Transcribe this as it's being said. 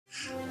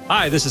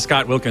Hi, this is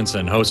Scott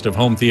Wilkinson, host of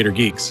Home Theater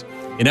Geeks.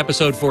 In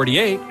episode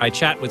 48, I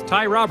chat with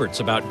Ty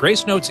Roberts about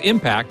Gracenote's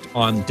impact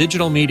on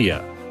digital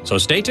media. So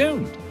stay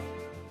tuned.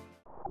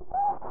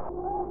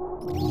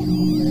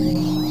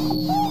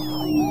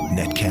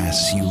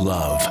 Netcasts you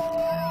love.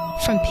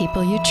 From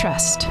people you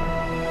trust.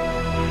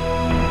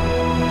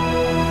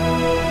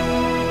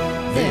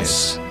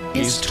 This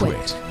is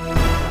Twit.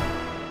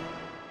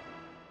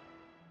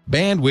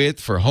 Bandwidth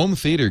for Home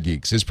Theater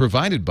Geeks is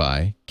provided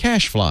by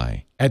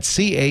Cachefly at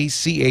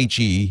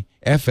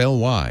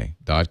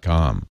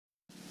CACHEFLY.com.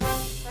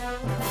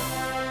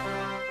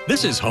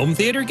 This is Home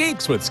Theater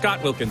Geeks with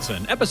Scott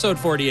Wilkinson, episode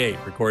 48,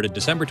 recorded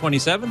December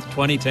 27th,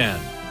 2010,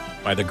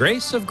 by the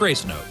grace of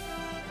Gracenote.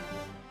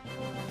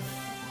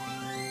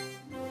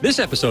 This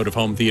episode of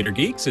Home Theater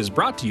Geeks is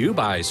brought to you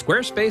by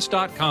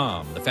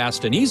Squarespace.com, the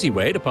fast and easy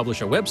way to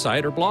publish a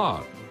website or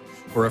blog.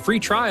 For a free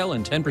trial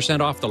and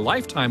 10% off the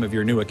lifetime of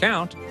your new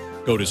account,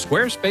 go to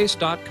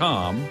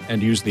Squarespace.com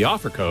and use the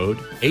offer code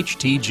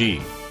HTG.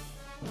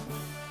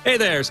 Hey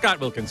there, Scott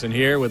Wilkinson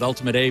here with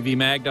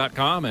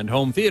UltimateAVMag.com and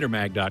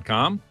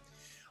HomeTheaterMag.com.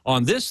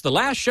 On this, the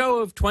last show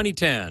of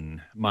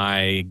 2010,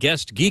 my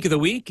guest geek of the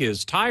week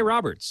is Ty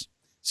Roberts,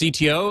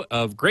 CTO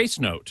of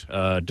Gracenote,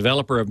 a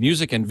developer of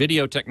music and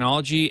video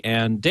technology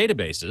and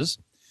databases,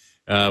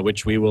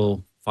 which we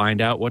will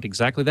find out what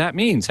exactly that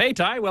means. Hey,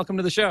 Ty, welcome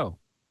to the show.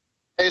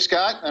 Hey,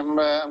 Scott. I'm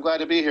glad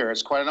to be here.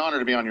 It's quite an honor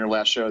to be on your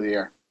last show of the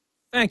year.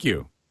 Thank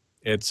you.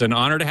 It's an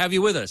honor to have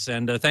you with us,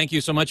 and thank you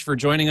so much for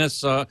joining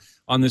us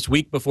on this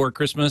week before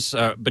Christmas,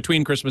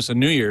 between Christmas and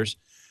New Year's,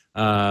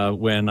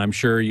 when I'm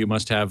sure you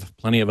must have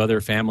plenty of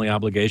other family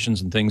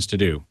obligations and things to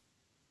do.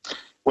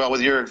 Well,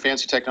 with your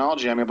fancy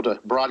technology, I'm able to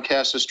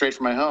broadcast this straight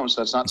from my home, so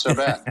that's not so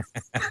bad.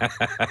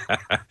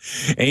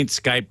 Ain't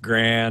Skype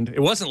grand? It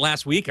wasn't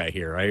last week, I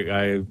hear.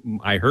 I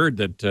heard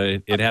that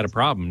it had a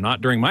problem, not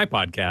during my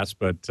podcast,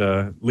 but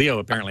Leo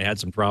apparently had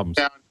some problems.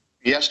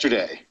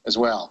 Yesterday as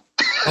well.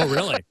 Oh,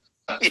 really?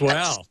 Yes.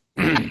 Well,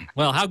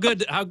 well, how good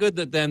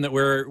that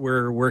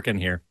we're working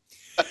here.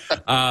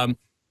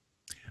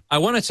 I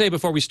want to say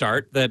before we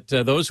start that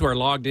those who are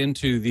logged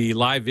into the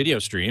live video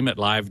stream at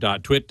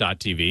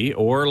live.twit.tv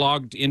or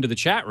logged into the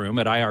chat room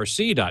at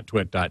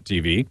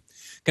irc.twit.tv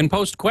can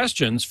post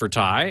questions for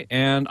Ty,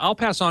 and I'll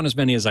pass on as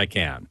many as I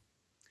can.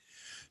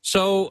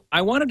 So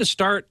I wanted to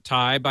start,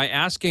 Ty, by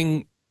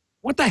asking,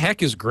 what the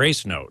heck is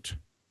Gracenote?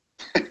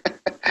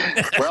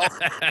 Well,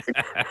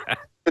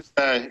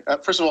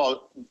 first of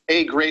all,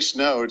 a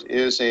Gracenote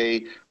is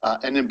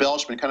an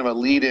embellishment, kind of a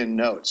lead-in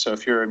note. So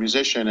if you're a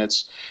musician,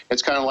 it's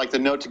kind of like the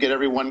note to get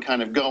everyone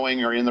kind of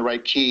going or in the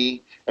right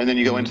key, and then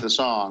you go into the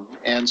song.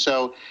 And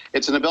so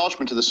it's an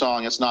embellishment to the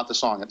song. It's not the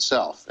song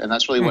itself, and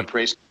that's really what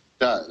Gracenote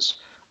does.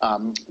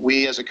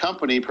 We, as a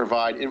company,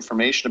 provide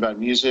information about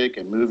music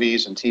and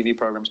movies and TV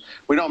programs.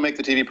 We don't make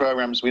the TV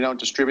programs. We don't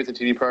distribute the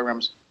TV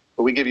programs.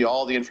 But we give you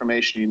all the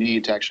information you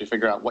need to actually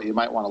figure out what you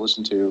might want to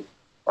listen to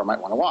or might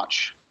want to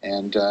watch.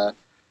 And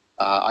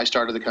I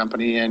started the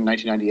company in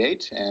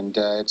 1998, and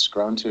it's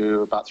grown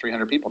to about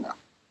 300 people now.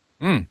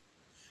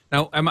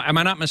 Now, am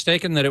I not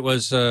mistaken that it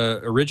was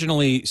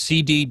originally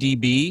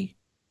CDDB?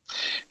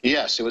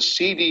 Yes, it was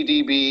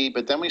CDDB,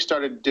 but then we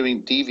started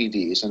doing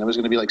DVDs, and it was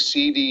going to be like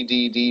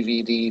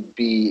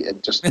CDDVDB.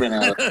 It just ran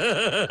out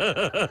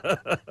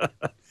of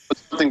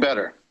something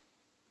better.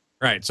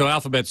 Right, so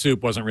alphabet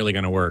soup wasn't really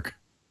going to work.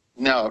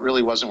 No, it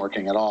really wasn't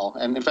working at all.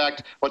 And in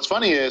fact, what's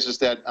funny is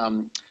that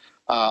a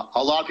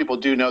lot of people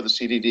do know the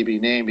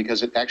CDDB name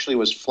because it actually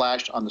was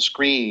flashed on the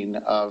screen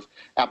of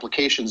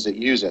applications that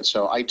use it.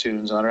 So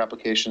iTunes and other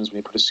applications, when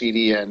you put a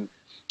CD in,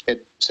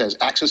 it says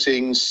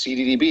accessing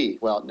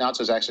CDDB. Well, now it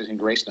says accessing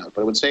Gracenote,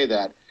 but it would say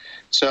that.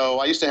 So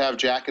I used to have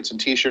jackets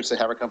and T-shirts that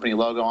have our company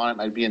logo on it,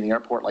 and I'd be in the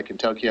airport, like in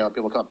Tokyo, and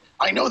people would come,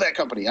 I know that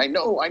company. I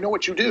know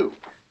what you do.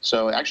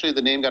 So actually,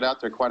 the name got out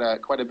there quite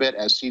a bit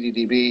as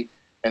CDDB.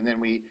 And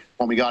then when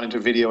we got into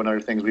video and other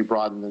things, we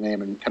broadened the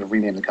name and kind of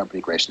renamed the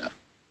company Gracenote.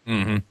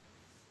 Mm-hmm.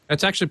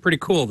 That's actually pretty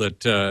cool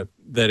that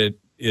it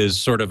is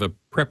sort of a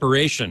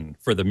preparation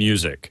for the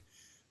music,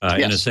 Yes.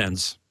 in a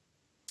sense.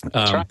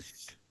 That's right.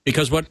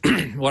 Because what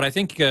I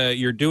think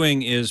you're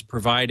doing is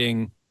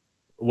providing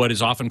what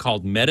is often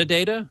called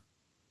metadata.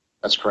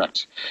 That's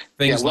correct.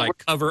 Things like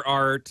cover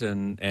art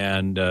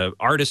and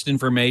artist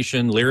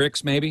information,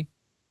 lyrics, maybe.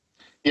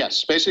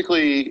 Yes,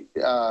 basically,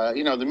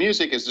 the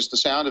music is just the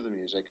sound of the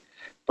music.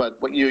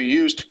 But what you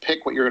use to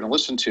pick what you're going to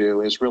listen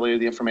to is really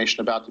the information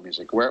about the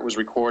music, where it was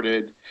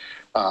recorded,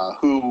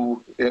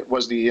 who it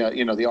was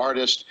the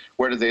artist,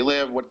 where did they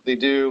live, what did they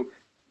do.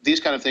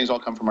 These kind of things all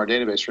come from our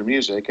database for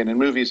music. And in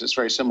movies, it's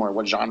very similar.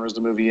 What genre is the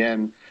movie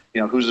in?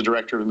 Who's the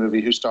director of the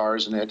movie? Who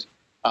stars in it?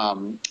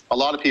 A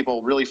lot of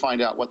people really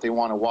find out what they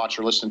want to watch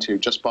or listen to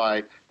just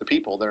by the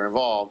people that are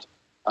involved,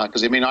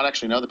 because they may not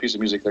actually know the piece of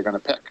music they're going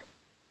to pick.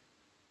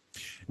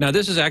 Now,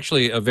 this is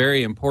actually a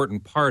very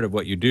important part of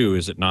what you do,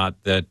 is it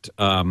not? That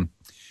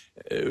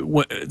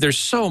there's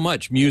so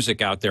much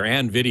music out there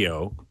and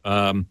video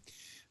that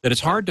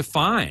it's hard to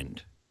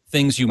find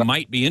things you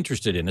might be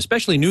interested in,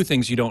 especially new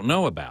things you don't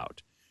know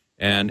about.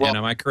 And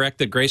am I correct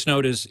that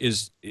Gracenote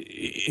is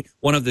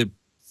one of the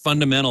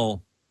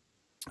fundamental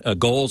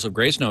goals of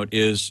Gracenote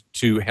is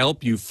to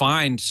help you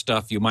find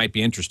stuff you might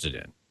be interested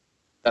in?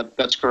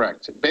 That's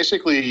correct.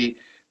 Basically,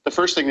 the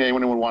first thing that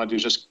anyone would want to do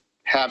is just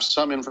have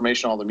some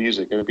information on all the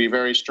music. It would be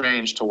very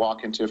strange to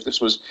walk into, if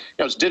this was,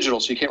 it's digital,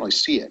 so you can't really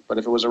see it. But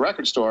if it was a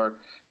record store,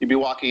 you'd be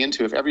walking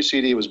into, if every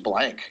CD was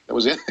blank that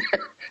was in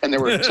there, and there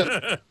were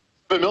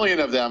 1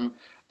 million of them,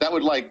 that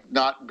would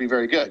not be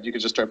very good. You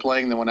could just start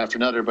playing them one after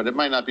another, but it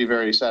might not be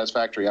very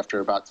satisfactory after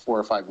about 4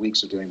 or 5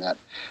 weeks of doing that.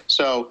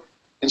 So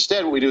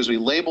instead, what we do is we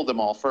label them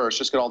all first,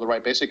 just get all the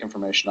right basic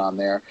information on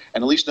there,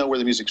 and at least know where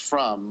the music's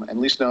from, and at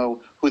least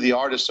know who the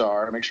artists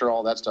are, and make sure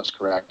all that stuff's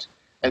correct.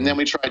 And then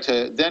we try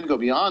to then go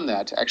beyond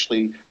that to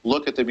actually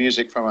look at the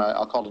music from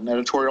I'll call it an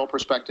editorial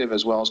perspective,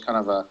 as well as kind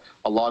of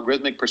a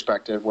logarithmic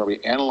perspective, where we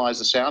analyze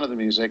the sound of the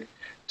music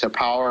to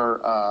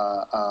power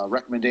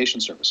recommendation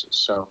services.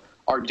 So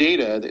our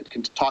data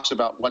that talks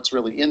about what's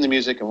really in the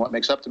music and what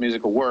makes up the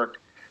musical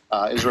work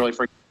is really,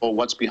 for example,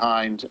 what's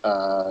behind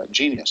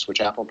Genius,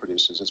 which Apple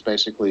produces. It's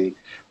basically,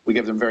 we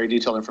give them very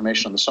detailed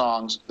information on the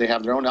songs. They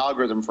have their own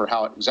algorithm for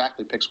how it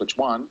exactly picks which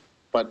one,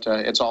 but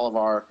it's all of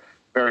our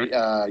very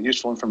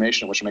useful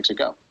information, which makes it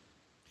go.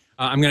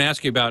 I'm going to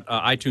ask you about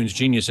iTunes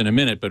Genius in a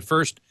minute, but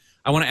first,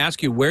 I want to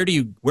ask you, where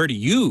does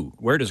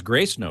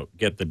Gracenote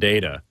get the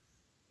data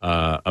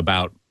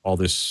about all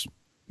this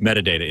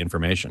metadata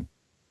information?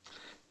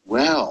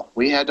 Well,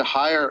 we had to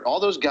hire all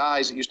those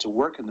guys that used to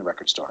work in the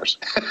record stores.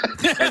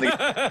 And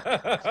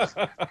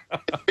the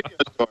video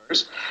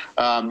stores.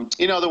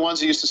 The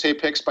ones that used to say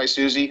Picks by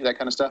Susie, that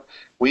kind of stuff.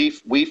 We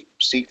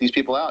seek these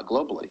people out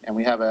globally, and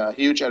we have a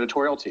huge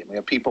editorial team. We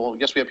have people, we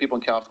have people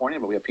in California,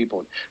 but we have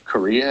people in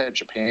Korea,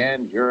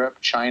 Japan, Europe,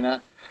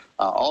 China,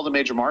 all the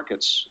major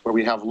markets where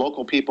we have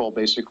local people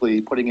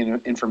basically putting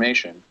in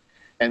information.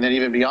 And then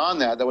even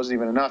beyond that, that wasn't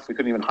even enough. We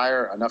couldn't even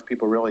hire enough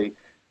people really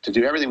to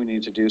do everything we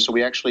needed to do. So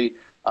we actually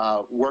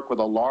work with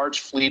a large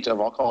fleet of,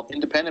 I'll call it,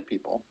 independent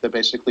people that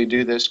basically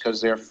do this because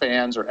they're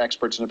fans or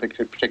experts in a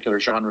particular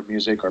genre of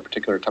music or a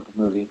particular type of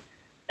movie.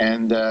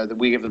 And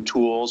we give them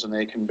tools, and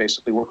they can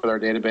basically work with our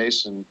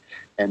database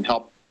and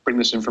help bring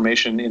this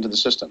information into the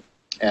system.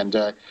 And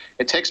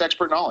it takes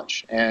expert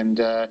knowledge. And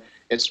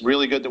it's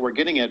really good that we're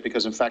getting it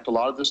because, in fact, a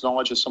lot of this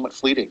knowledge is somewhat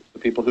fleeting. The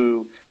people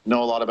who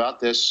know a lot about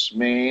this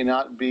may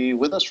not be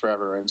with us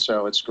forever. And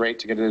so it's great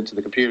to get it into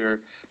the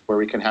computer where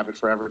we can have it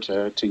forever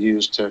to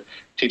use to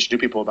teach new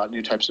people about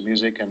new types of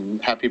music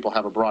and have people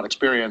have a broad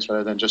experience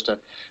rather than just a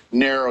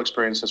narrow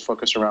experience that's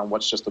focused around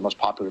what's just the most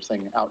popular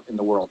thing out in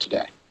the world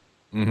today.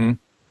 Mm-hmm.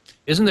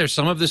 Isn't there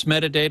some of this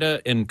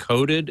metadata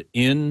encoded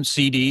in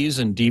CDs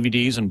and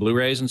DVDs and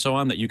Blu-rays and so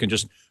on that you can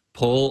just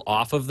pull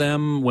off of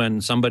them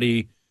when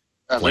somebody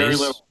plays? Very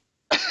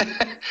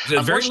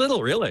little. Very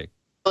little, really.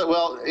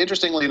 Well,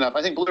 interestingly enough,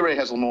 I think Blu-ray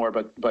has a little more,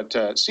 but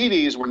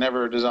CDs were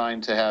never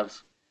designed to have.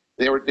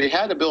 They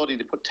had the ability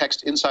to put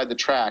text inside the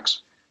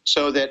tracks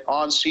so that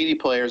on CD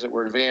players that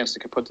were advanced, they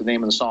could put the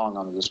name of the song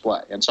on the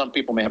display. And some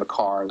people may have a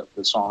car that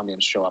the song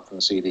names show up from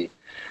the CD.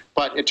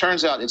 But it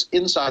turns out it's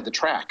inside the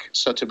track.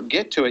 So to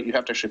get to it, you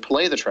have to actually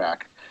play the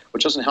track,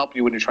 which doesn't help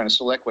you when you're trying to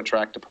select what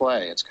track to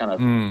play. It's kind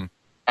of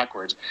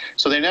backwards.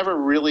 So they never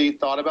really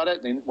thought about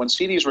it. When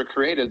CDs were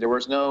created, there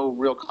was no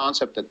real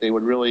concept that they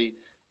would really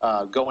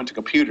go into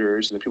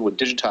computers, and that people would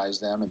digitize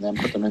them and then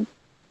put them in.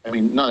 I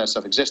mean, none of that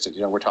stuff existed.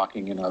 We're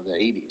talking, the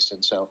 80s.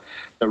 And so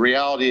the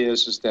reality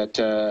is that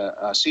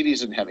CDs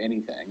didn't have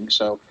anything.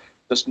 So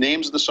the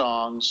names of the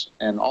songs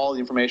and all the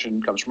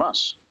information comes from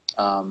us.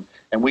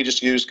 And we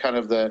just use kind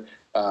of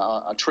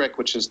a trick,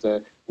 which is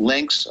the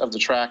lengths of the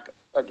tracks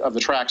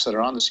that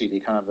are on the CD,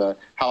 kind of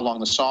how long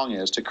the song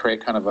is, to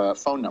create kind of a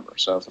phone number.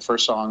 So if the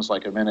first song's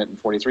like 1 minute and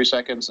 43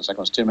 seconds, the second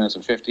one's 2 minutes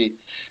and 50,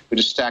 we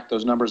just stack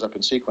those numbers up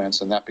in sequence,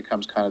 and that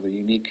becomes kind of the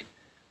unique,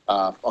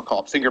 I'll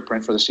call it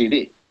fingerprint for the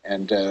CD.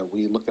 And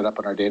we looked it up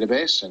in our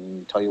database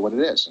and tell you what it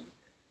is. And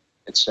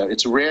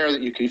it's rare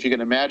that if you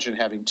can imagine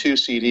having 2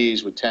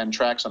 CDs with 10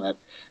 tracks on it,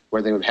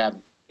 where they would have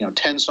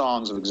 10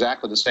 songs of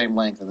exactly the same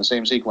length and the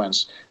same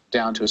sequence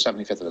down to a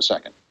 75th of a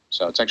second.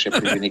 So it's actually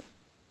pretty unique.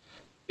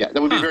 Yeah,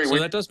 that would be very weird.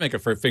 So that does make a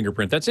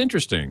fingerprint. That's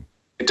interesting.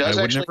 It does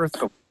actually.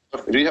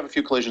 We do have a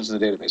few collisions in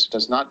the database. It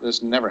does not.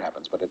 This never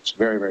happens, but it's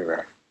very, very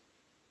rare.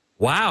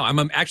 Wow,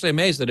 I'm actually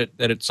amazed that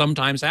it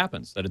sometimes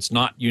happens. That it's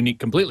not unique,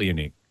 completely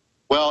unique.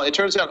 Well, it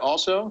turns out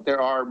also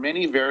there are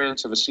many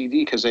variants of a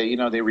CD because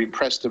they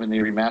repressed them and they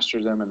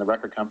remastered them, and the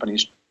record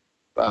companies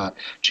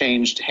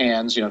changed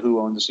hands, who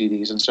owned the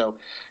CDs. And so,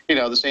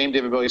 the same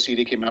David Bowie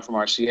CD came out from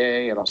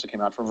RCA. It also came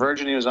out from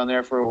Virgin. He was on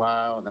there for a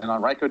while. And then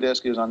on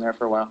Rykodisc, he was on there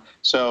for a while.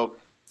 So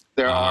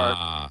there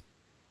are,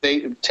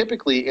 they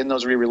typically in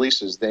those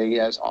re-releases,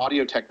 as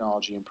audio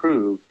technology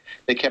improved,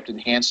 they kept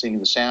enhancing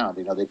the sound.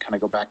 They'd kind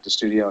of go back to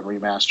studio and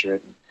remaster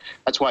it. And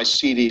that's why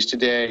CDs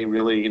today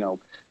really,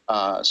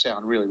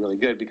 sound really, really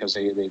good because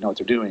they know what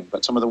they're doing.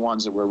 But some of the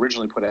ones that were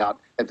originally put out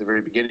at the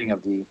very beginning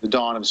of the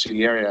dawn of the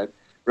CD area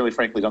really,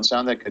 frankly, don't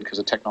sound that good because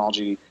the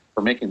technology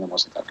for making them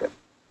wasn't that good.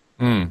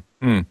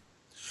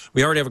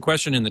 We already have a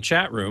question in the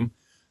chat room.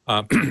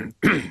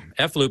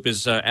 F-Loop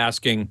is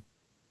asking,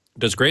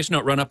 does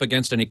Gracenote run up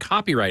against any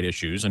copyright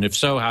issues? And if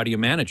so, how do you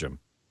manage them?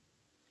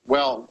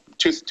 Well,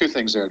 two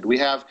things there. We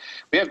have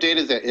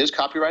data that is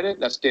copyrighted.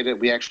 That's data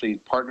we actually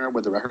partner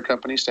with the record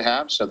companies to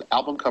have. So the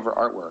album cover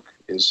artwork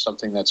is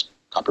something that's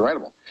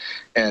copyrightable.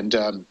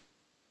 And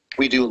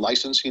we do a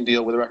licensing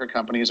deal with the record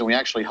companies, and we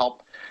actually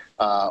help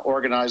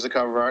organize the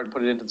cover art and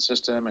put it into the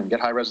system and get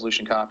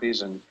high-resolution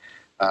copies. And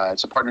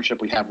it's a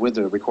partnership we have with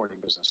the recording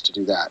business to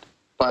do that.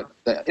 But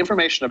the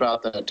information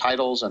about the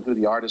titles and who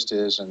the artist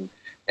is and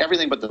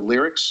everything but the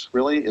lyrics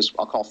really is,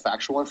 I'll call,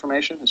 factual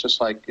information. It's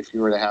just like if you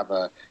were to have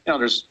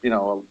there's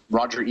a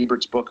Roger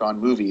Ebert's book on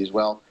movies.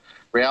 Well,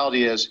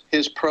 reality is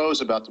his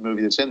prose about the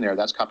movie that's in there,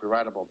 that's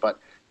copyrightable. But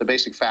the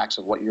basic facts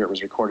of what year it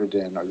was recorded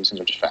in, these things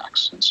are just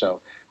facts. And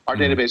so our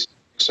database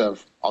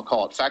of, I'll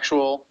call it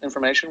factual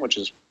information, which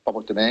is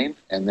public domain,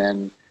 and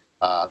then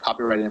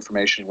copyrighted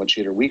information, which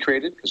either we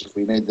created, because if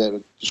we made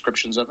the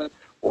descriptions of it,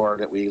 or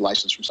that we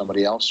licensed from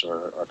somebody else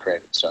or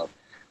created. So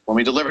when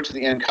we deliver to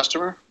the end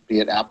customer, be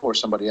it Apple or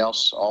somebody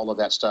else, all of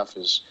that stuff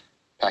is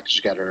packaged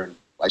together and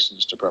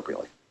licensed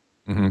appropriately.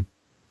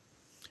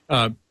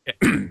 Have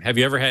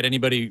you ever had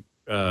anybody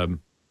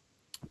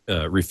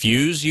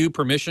refuse you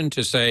permission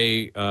to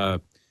say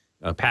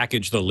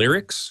package the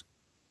lyrics?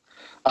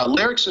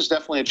 Lyrics is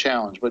definitely a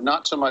challenge, but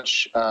not so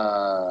much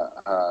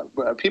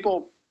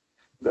people.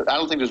 I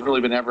don't think there's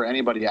really been ever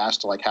anybody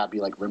asked to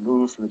be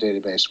removed from the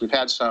database. We've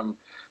had some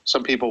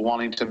people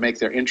wanting to make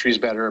their entries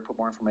better, put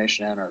more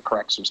information in, or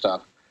correct some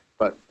stuff,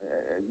 but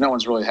no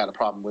one's really had a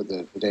problem with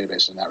the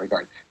database in that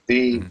regard.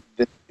 The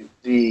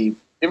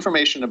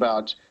information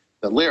about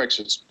the lyrics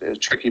is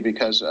tricky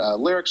because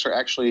lyrics are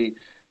actually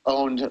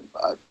owned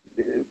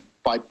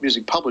by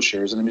music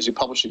publishers, and the music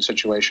publishing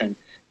situation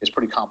is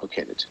pretty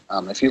complicated.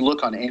 If you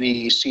look on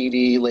any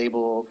CD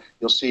label,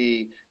 you'll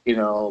see,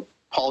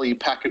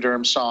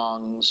 Polypachyderm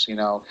songs,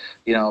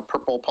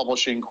 Purple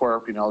Publishing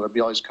Corp, there'll be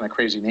all these kind of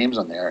crazy names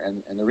on there.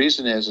 And the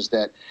reason is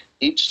that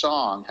each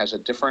song has a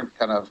different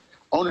kind of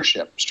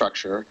ownership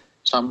structure.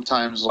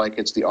 Sometimes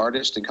it's the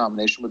artist in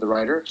combination with the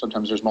writer.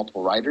 Sometimes there's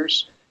multiple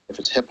writers. If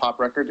it's a hip-hop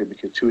record, it'd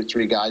be 2 or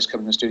 3 guys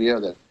come in the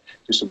studio that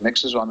do some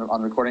mixes on the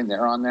recording.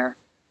 They're on there.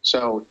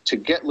 So to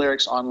get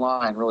lyrics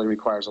online really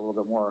requires a little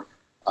bit more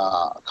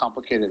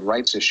complicated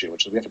rights issue,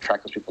 which is we have to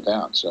track those people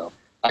down. So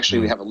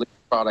actually we have a lyric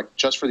product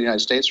just for the United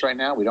States right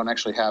now. We don't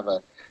really have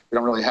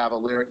a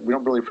lyric. We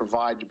don't really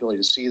provide the ability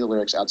to see the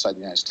lyrics outside the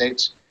United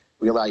States.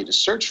 We allow you to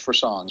search for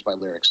songs by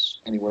lyrics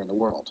anywhere in the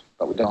world,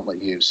 but we don't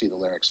let you see the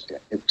lyrics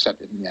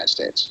except in the United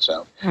States.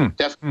 So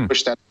definitely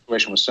wish that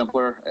situation was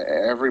simpler.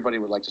 Everybody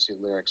would like to see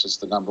the lyrics. It's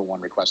the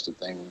 #1 requested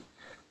thing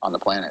on the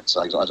planet.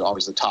 So it's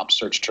always the top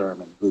search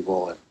term in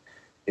Google. And,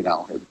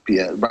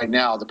 right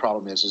now the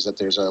problem is that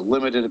there's a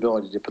limited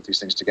ability to put these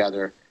things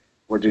together.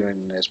 We're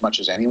doing as much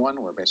as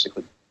anyone. We're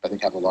basically, I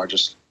think, have the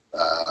largest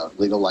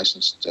legal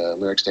licensed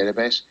lyrics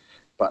database,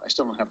 but I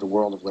still don't have the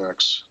world of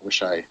lyrics.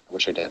 I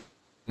wish I did.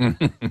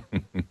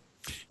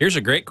 Here's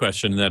a great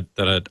question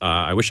that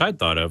I wish I'd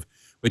thought of,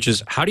 which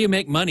is, how do you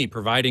make money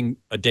providing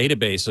a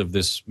database of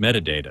this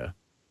metadata?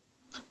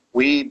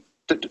 We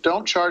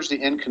don't charge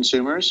the end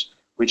consumers.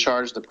 We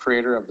charge the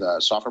creator of the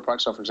software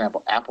product. So, for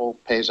example, Apple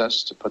pays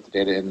us to put the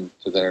data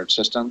into their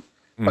system.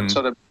 But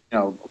sort of,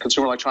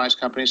 consumer electronics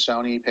companies,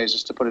 Sony pays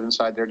us to put it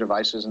inside their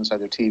devices, inside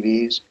their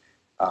TVs.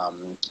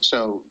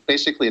 So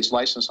basically, it's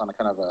licensed on a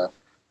kind of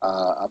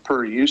a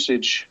per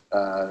usage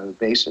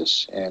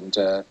basis, and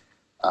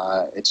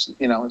it's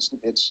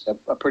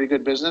a pretty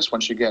good business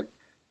once you get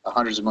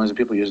hundreds of millions of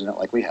people using it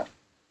like we have.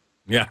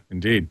 Yeah,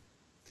 indeed.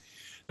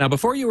 Now,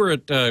 before you were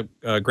at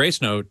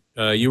Gracenote,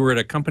 you were at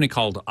a company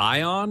called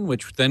Ion,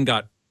 which then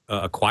got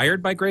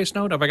acquired by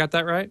Gracenote. Have I got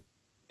that right?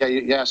 Yeah.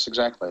 Yes,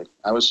 exactly.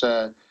 I was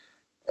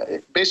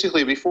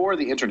basically before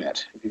the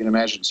internet, if you can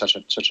imagine such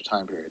a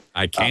time period.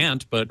 I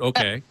can't, but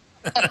okay.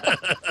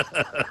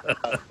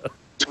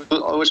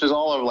 Which is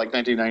all over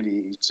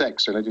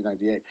 1996 or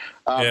 1998.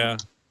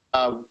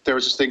 There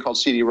was this thing called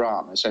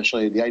CD-ROM.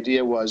 Essentially, the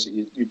idea was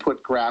you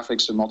put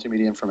graphics and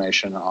multimedia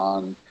information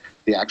on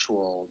the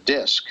actual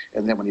disk,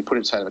 and then when you put it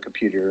inside of a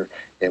computer,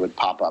 it would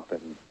pop up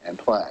and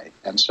play.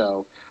 And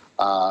so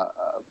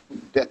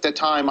at that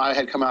time, I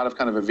had come out of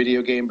kind of a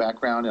video game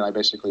background, and I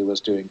basically was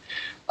doing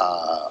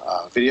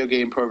video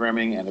game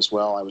programming, and as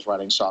well I was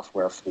writing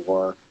software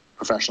for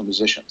professional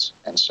musicians.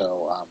 And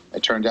so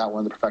it turned out one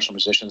of the professional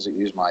musicians that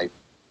used my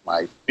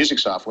music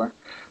software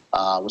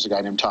was a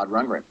guy named Todd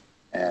Rundgren.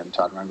 And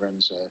Todd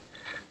Rundgren's an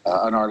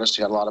artist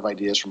who had a lot of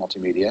ideas for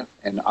multimedia.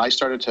 And I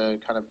started to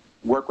kind of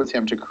work with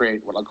him to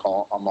create what I'll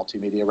call a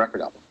multimedia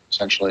record album.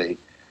 Essentially,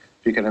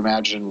 if you can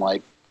imagine,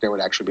 there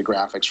would actually be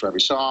graphics for every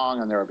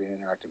song, and there would be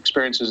interactive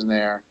experiences in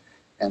there.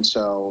 And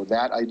so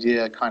that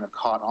idea kind of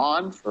caught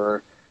on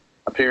for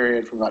a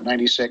period from about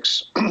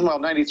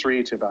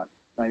 93 to about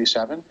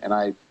 97. And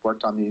I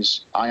worked on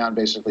these. Ion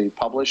basically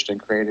published and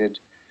created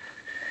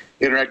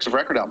interactive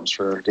record albums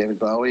for David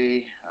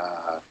Bowie,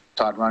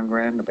 Todd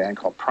Rundgren, a band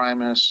called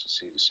Primus,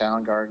 the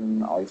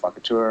Soundgarden, Ollie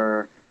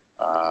Flockateur,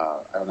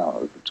 I don't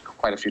know,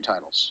 quite a few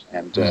titles.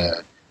 And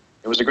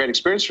it was a great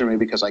experience for me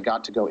because I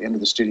got to go into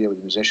the studio with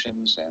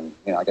musicians, and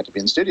I got to be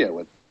in the studio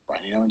with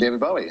Brian Eno and David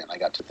Bowie, and I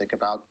got to think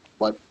about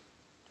what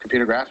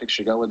computer graphics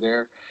should go with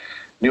their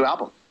new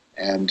album,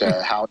 and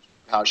how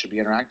it should be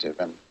interactive.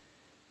 And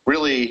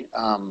really,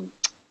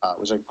 it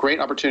was a great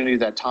opportunity at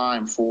that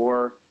time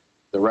for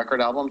the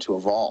record album to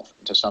evolve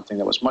into something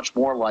that was much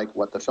more like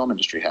what the film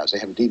industry has. They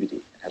have a DVD.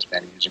 It has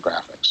menus and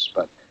graphics.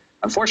 But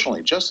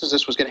unfortunately, just as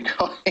this was getting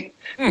going,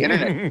 the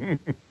internet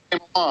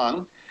came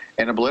along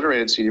and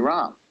obliterated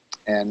CD-ROM.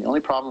 And the only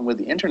problem with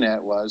the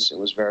internet was it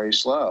was very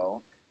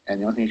slow,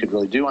 and the only thing you could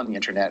really do on the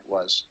internet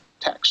was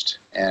text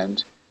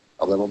and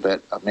a little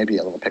bit of maybe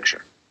a little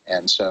picture.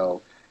 And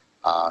so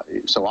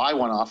I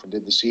went off and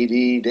did the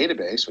CD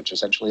database, which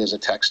essentially is a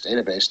text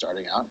database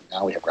starting out.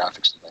 Now we have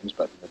graphics and things,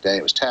 but in the day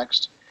it was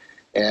text.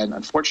 And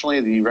unfortunately,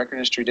 the record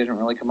industry didn't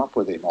really come up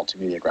with a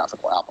multimedia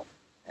graphical album.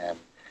 And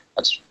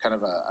that's kind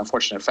of an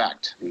unfortunate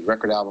fact. The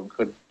record album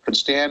could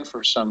stand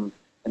for some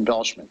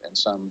embellishment and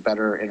some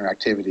better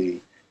interactivity,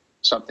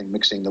 something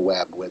mixing the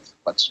web with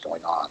what's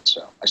going on.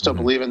 So I still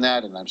believe in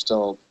that, and I'm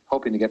still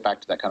hoping to get back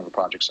to that kind of a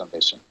project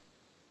someday soon.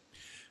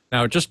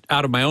 Now, just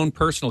out of my own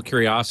personal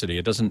curiosity,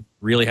 it doesn't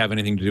really have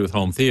anything to do with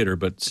home theater,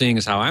 but seeing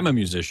as how I'm a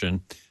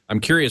musician, I'm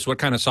curious, what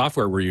kind of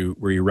software were you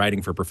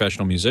writing for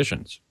professional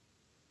musicians?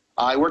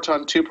 I worked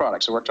on two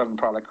products. I worked on a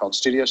product called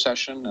Studio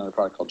Session and a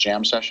product called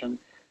Jam Session.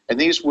 And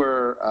these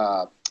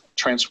were,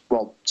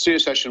 Studio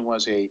Session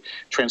was a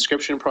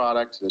transcription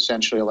product that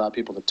essentially allowed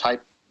people to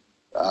type,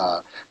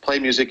 play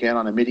music in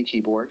on a MIDI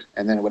keyboard,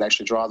 and then it would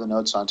actually draw the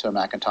notes onto a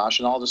Macintosh.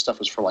 And all this stuff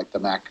was for like the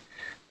Mac,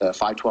 the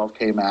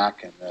 512K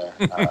Mac.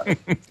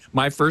 And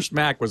my first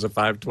Mac was a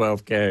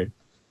 512K.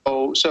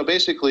 So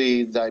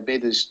basically, I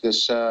made this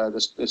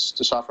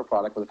software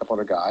product with a couple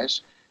other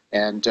guys,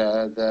 and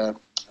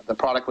the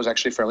product was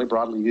actually fairly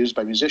broadly used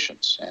by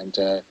musicians. And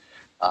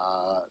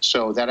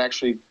so that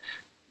actually,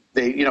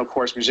 of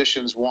course,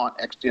 musicians want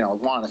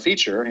a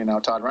feature.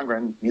 Todd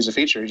Rundgren needs a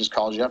feature. He just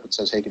calls you up and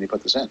says, "Hey, can you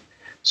put this in?"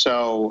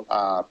 So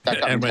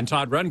and when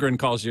Todd Rundgren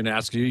calls you and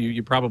asks you,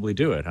 you probably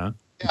do it, huh?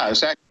 Yeah,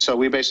 exactly. So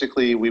we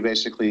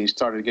basically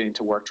started getting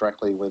to work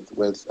directly with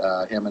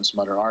him and some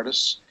other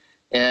artists.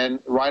 And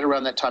right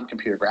around that time,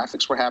 computer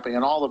graphics were happening,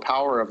 and all the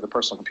power of the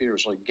personal computer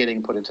was really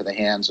getting put into the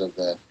hands of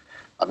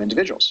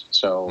individuals.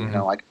 So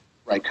I could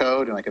write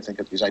code and I could think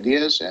of these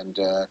ideas, and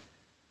it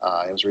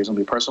was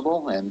reasonably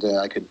personable, and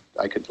I could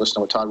listen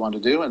to what Todd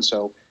wanted to do, and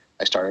so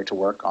I started to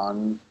work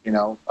on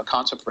a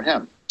concept for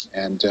him.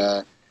 And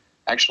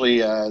actually,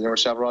 there were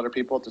several other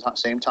people at the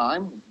same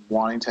time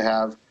wanting to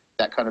have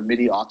that kind of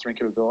MIDI authoring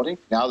capability.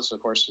 Now this, of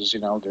course, is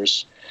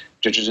there's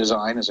Digital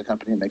Design as a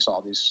company that makes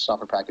all these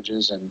software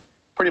packages, and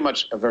pretty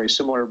much a very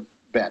similar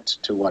bent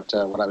to what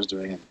I was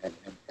doing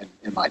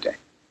in my day.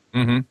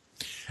 Mm-hmm.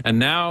 And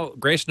now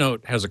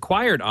Gracenote has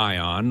acquired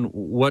Ion.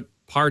 What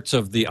parts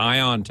of the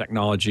Ion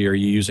technology are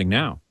you using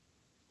now?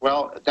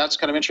 Well, that's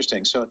kind of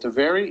interesting. So at the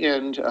very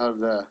end of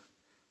the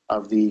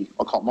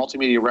I'll call it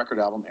multimedia record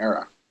album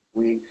era,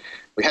 we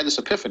had this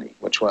epiphany,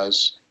 which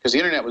was because the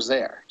internet was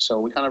there. So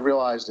we kind of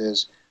realized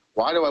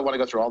why do I want to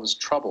go through all this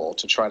trouble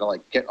to try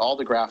to get all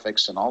the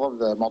graphics and all of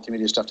the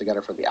multimedia stuff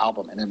together for the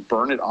album and then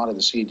burn it onto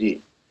the CD?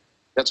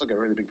 That's a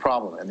really big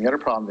problem. And the other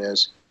problem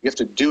is you have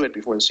to do it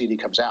before the CD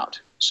comes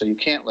out. So you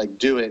can't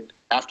do it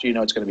after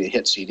it's going to be a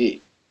hit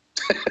CD.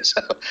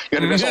 So you got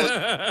to miss all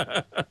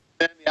this.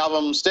 Then the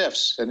album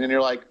stiffs, and then you're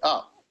like,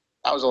 oh,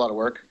 that was a lot of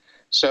work.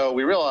 So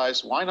we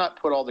realized, why not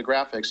put all the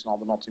graphics and all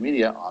the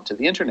multimedia onto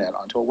the internet,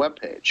 onto a web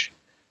page?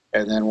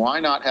 And then why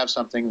not have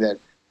something that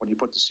when you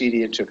put the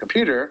CD into a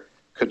computer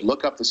could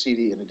look up the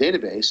CD in a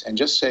database and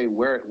just say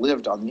where it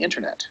lived on the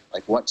internet,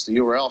 like what's the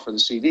URL for the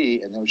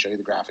CD, and then we show you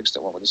the graphics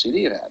that went with the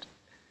CD you had.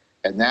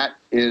 And that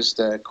is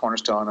the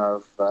cornerstone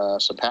of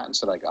some patents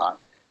that I got.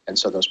 And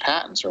so those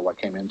patents are what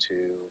came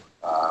into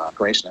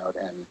Gracenote.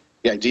 And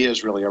the idea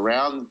is really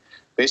around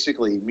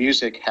basically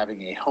music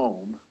having a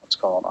home, let's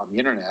call it, on the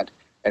internet,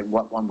 and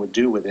what one would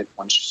do with it,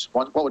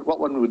 what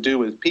one would do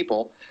with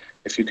people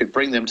if you could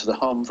bring them to the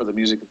home for the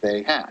music that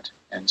they had.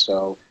 And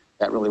so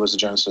that really was the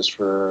genesis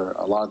for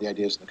a lot of the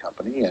ideas in the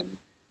company.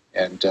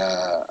 And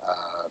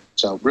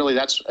so really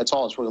that's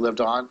all it's really lived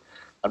on.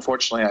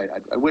 Unfortunately,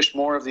 I wish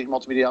more of the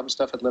multimedia album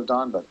stuff had lived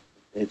on, but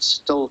it's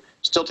still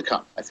to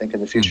come. I think in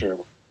the future,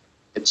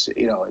 it's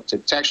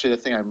actually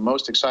the thing I'm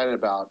most excited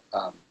about.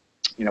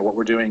 What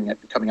we're doing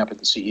coming up at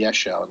the CES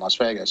show in Las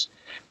Vegas.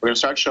 We're going to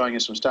start showing you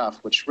some stuff,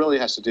 which really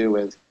has to do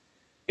with,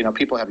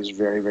 people have these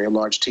very, very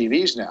large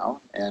TVs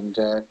now, and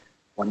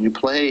when you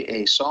play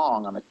a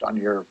song on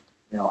your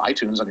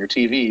iTunes on your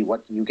TV,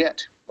 what do you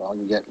get? Well,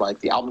 you get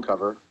the album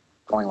cover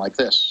going like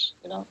this,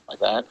 like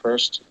that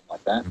first,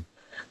 like that.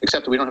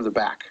 Except that we don't have the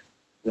back.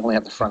 We only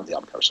have the front of the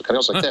album cover. So it kind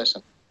of goes like this,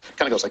 and it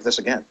kind of goes like this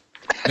again.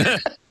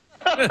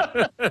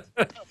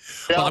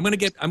 Well, I'm going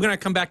to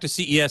come back to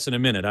CES in a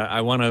minute.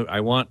 I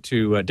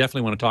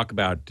definitely want to talk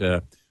about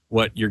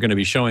what you're going to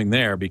be showing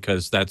there,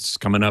 because that's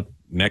coming up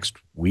next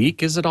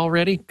week. Is it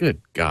already?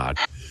 Good God.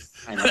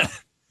 I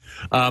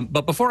know.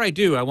 But before I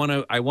do, I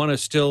want to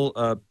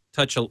still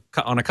touch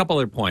on a couple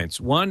other points.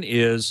 One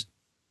is,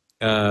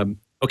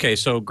 Okay,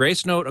 so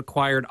Gracenote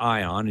acquired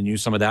Ion and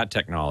used some of that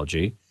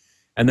technology.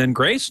 And then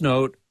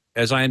Gracenote,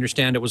 as I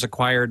understand it, was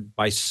acquired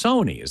by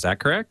Sony. Is that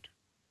correct?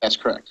 That's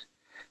correct.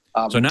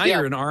 So now yeah.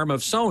 you're an arm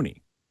of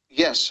Sony.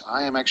 Yes,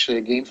 I am actually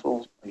a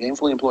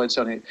gainfully employed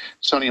Sony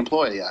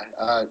employee.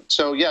 Yeah.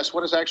 So yes,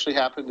 what has actually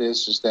happened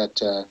is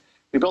that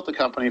we built the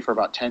company for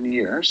about 10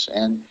 years,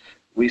 and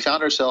we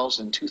found ourselves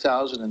in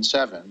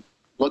 2007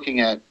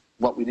 looking at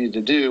what we needed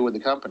to do with the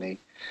company.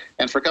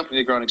 And for a company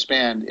to grow and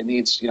expand, it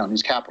needs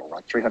capital,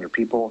 like 300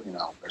 people.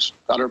 There's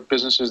other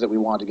businesses that we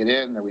wanted to get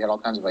in, and we had all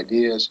kinds of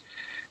ideas.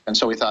 And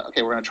so we thought,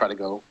 okay, we're going to try to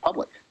go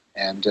public.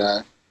 And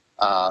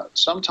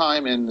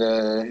sometime in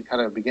the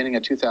kind of beginning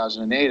of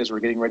 2008, as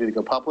we're getting ready to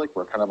go public,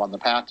 we're kind of on the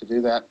path to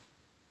do that.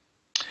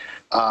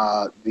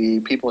 The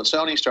people at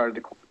Sony started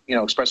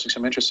to, expressing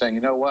some interest, saying,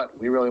 you know what,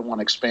 we really want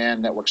to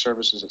expand network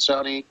services at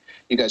Sony.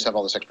 You guys have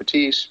all this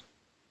expertise.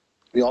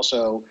 We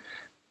also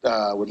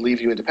would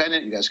leave you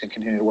independent. You guys can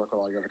continue to work with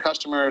all your other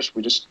customers.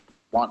 We just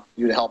want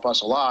you to help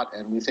us a lot,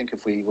 and we think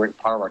if we were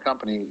part of our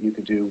company, you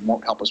could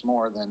help us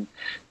more than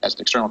as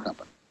an external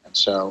company. And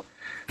so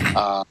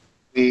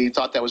we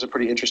thought that was a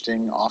pretty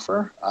interesting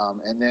offer.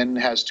 And then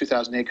as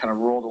 2008 kind of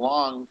rolled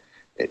along,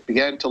 it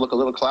began to look a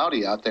little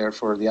cloudy out there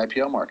for the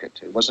IPO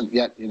market. It wasn't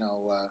yet,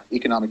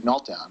 economic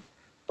meltdown,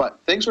 but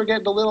things were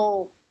getting a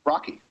little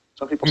rocky.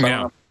 Some people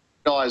don't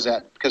realize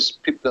that because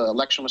the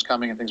election was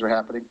coming and things were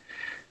happening.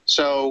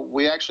 So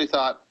we actually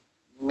thought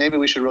maybe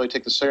we should really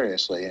take this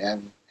seriously.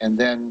 And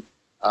then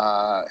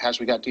as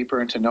we got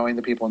deeper into knowing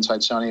the people inside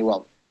Sony,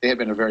 well, they had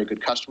been a very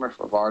good customer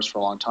of ours for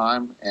a long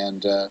time.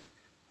 And the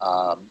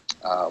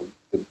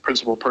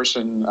principal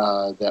person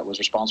that was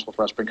responsible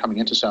for us coming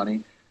into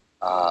Sony,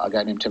 a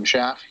guy named Tim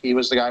Schaff, he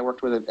was the guy I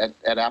worked with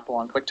at Apple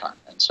on QuickTime.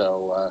 And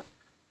so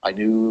I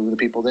knew the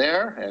people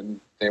there, and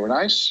they were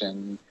nice,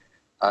 and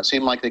it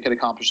seemed like they could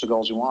accomplish the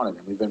goals we wanted.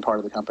 And we've been part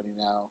of the company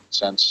now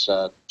since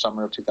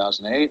summer of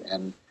 2008,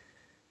 and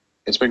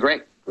it's been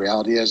great. The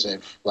reality is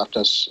they've left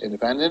us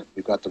independent.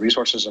 We've got the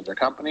resources of their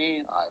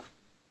company. I've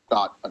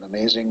got an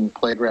amazing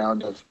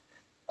playground of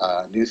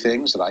new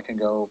things that I can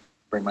go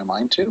bring my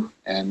mind to.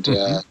 And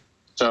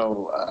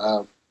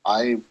so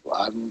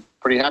I'm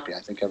pretty happy. I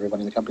think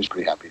everybody in the company is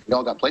pretty happy. We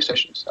all got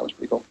PlayStations. That was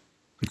pretty cool.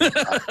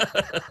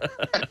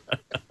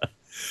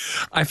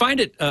 I find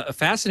it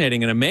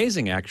fascinating and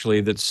amazing,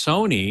 actually, that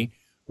Sony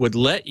would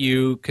let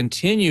you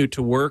continue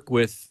to work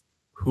with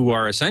who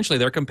are essentially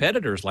their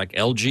competitors, like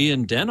LG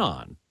and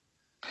Denon.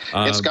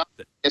 It's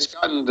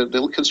gotten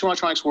the consumer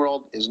electronics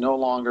world is no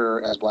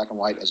longer as black and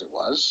white as it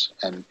was.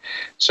 And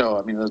so,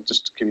 I mean, let's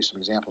just give you some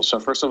examples. So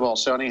first of all,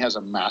 Sony has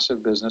a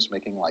massive business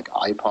making like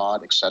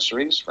iPod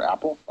accessories for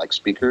Apple, like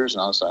speakers.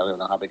 And honestly, I don't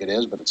know how big it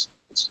is, but it's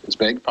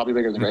big, probably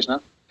bigger than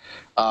Gracenote.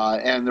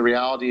 And the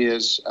reality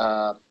is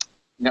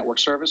network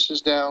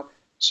services now.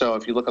 So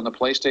if you look on the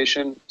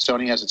PlayStation,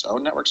 Sony has its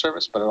own network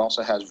service, but it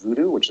also has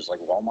Voodoo, which is like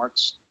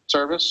Walmart's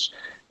service.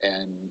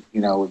 And,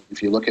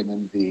 if you look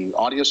in the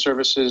audio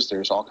services,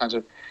 there's all kinds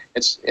of,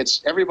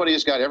 it's everybody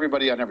has got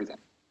everybody on everything.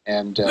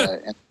 And,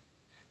 and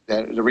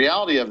the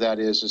reality of that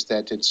is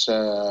that it's,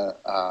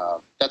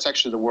 that's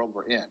actually the world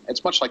we're in.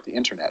 It's much like the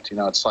internet,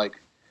 it's like,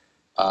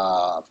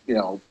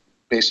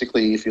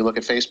 basically, if you look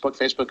at Facebook,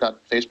 Facebook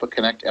got Facebook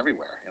Connect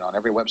everywhere, on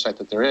every website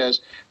that there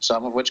is,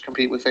 some of which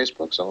compete with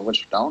Facebook, some of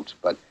which don't.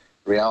 But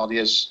the reality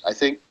is, I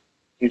think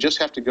you just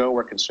have to go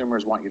where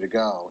consumers want you to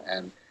go.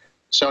 And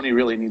Sony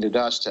really needed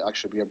us to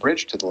actually be a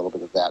bridge to a little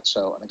bit of that.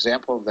 So an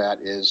example of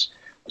that is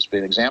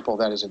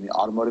in the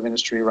automotive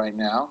industry right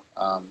now.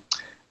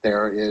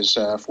 There is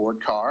a Ford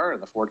car,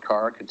 and the Ford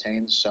car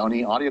contains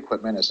Sony audio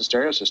equipment as a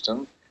stereo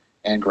system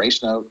and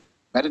Gracenote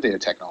metadata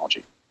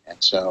technology. And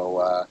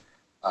so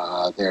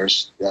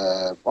there's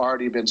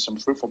already been some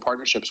fruitful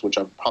partnerships which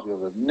probably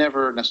would have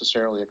never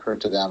necessarily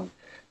occurred to them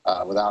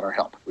without our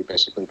help. We've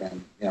basically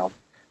been,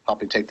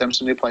 helping take them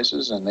to new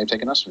places, and they've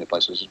taken us to new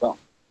places as well.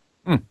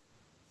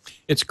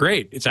 It's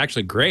great. It's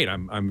actually great.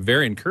 I'm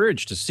very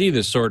encouraged to see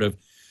this sort of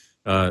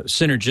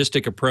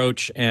synergistic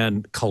approach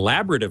and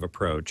collaborative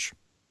approach.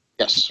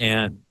 Yes.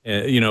 And,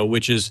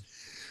 which is,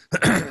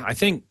 I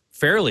think,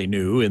 fairly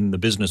new in the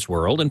business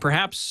world and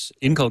perhaps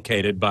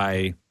inculcated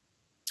by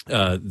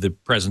the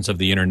presence of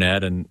the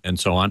internet and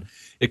so on.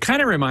 It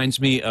kind of reminds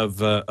me of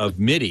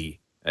MIDI.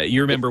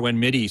 You remember when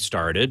MIDI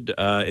started,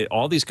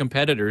 all these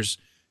competitors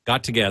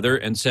got together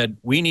and said,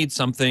 we need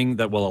something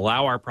that will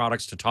allow our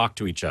products to talk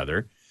to each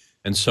other.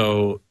 And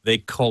so they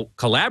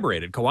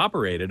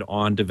cooperated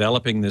on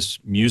developing this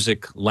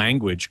music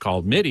language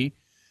called MIDI,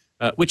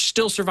 which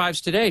still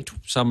survives today,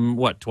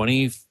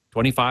 20,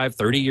 25,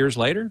 30 years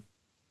later?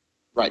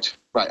 Right.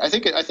 I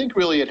think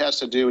really it has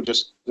to do with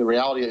just the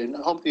reality, and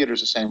home theater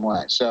is the same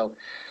way. So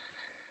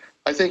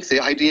I think the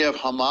idea of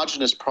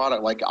homogenous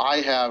product, like I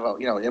have,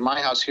 in my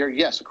house here,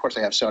 yes, of course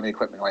I have Sony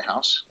equipment in my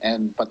house,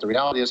 but the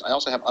reality is I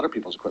also have other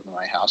people's equipment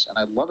in my house, and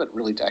I love it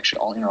really to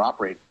actually all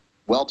interoperate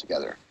well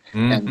together.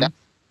 And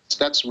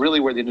that's really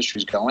where the industry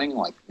is going.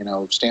 Like,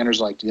 standards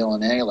like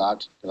DLNA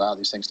allow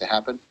these things to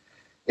happen.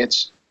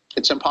 It's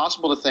it's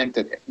impossible to think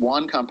that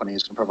one company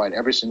is going to provide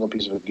every single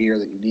piece of gear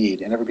that you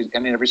need and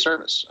every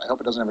service. I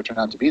hope it doesn't ever turn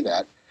out to be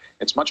that.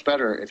 It's much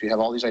better if you have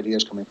all these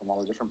ideas coming from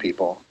all the different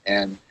people,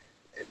 and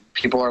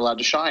people are allowed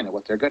to shine at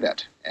what they're good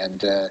at.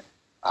 And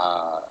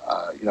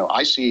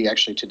I see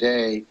actually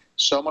today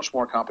so much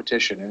more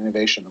competition and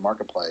innovation in the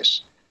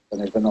marketplace than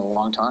there's been in a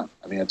long time.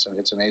 I mean,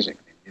 it's amazing.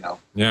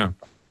 Yeah.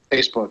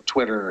 Facebook,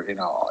 Twitter,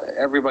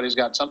 everybody's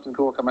got something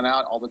cool coming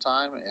out all the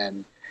time,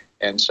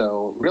 and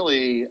so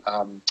really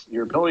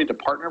your ability to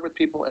partner with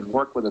people and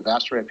work with a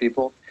vast array of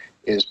people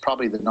is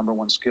probably the number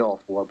one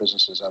skill for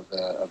businesses of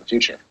the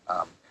future.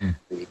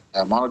 The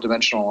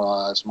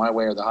monodimensional, it's my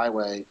way or the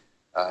highway,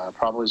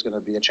 probably is going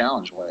to be a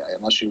challenge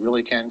unless you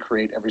really can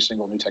create every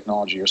single new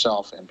technology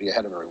yourself and be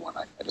ahead of everyone.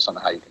 I just don't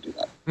know how you can do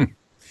that.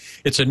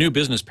 It's a new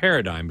business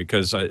paradigm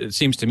because it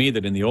seems to me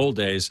that in the old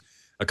days,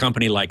 a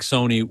company like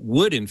Sony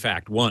would, in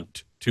fact,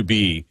 want to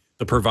be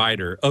the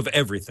provider of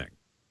everything.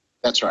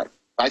 That's right.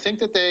 I think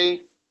that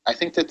they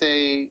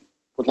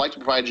would like to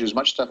provide you as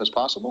much stuff as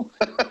possible.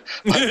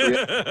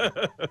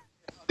 The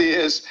reality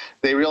is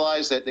they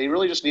realize that they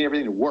really just need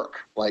everything to work.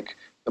 Like,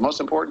 the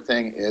most important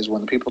thing is when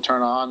the people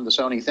turn on the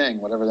Sony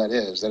thing, whatever that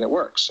is, that it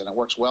works, and it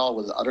works well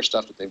with the other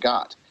stuff that they've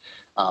got.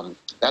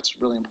 That's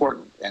really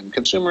important. And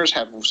consumers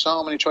have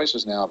so many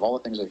choices now of all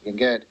the things that they can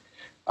get.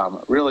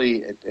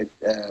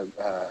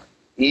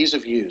 Ease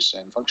of use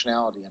and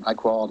functionality and high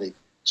quality.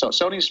 So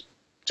Sony's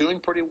doing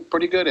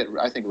pretty good at,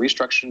 I think,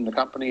 restructuring the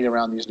company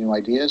around these new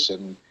ideas,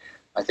 and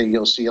I think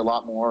you'll see a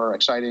lot more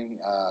exciting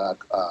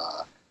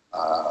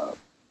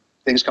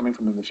things coming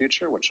from them in the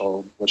future, which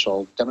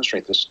will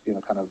demonstrate this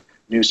kind of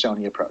new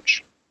Sony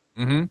approach.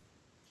 Mm-hmm.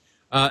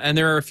 And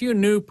there are a few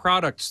new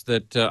products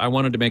that I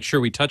wanted to make sure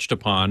we touched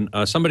upon.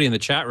 Somebody in the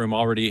chat room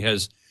already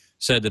has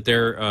said that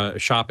they're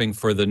shopping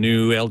for the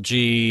new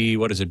LG,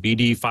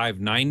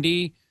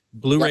 BD590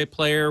 Blu-ray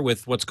player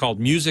with what's called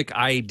Music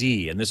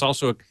ID, and this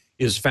also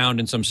is found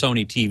in some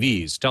Sony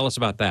TVs. Tell us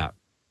about that.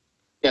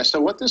 Yeah,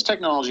 so what this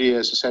technology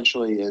is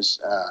essentially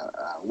is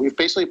we've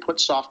basically put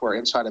software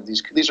inside of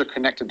these. These are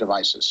connected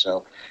devices.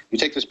 So you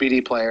take this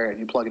BD player and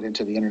you plug it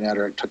into the internet,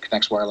 or it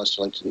connects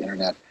wirelessly to the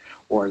internet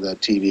or the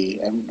TV.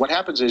 And what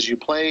happens is you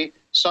play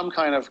some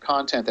kind of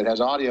content that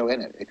has audio in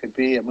it. It could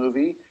be a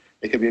movie.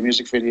 It could be a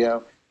music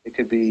video. It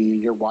could be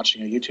you're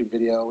watching a YouTube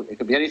video. It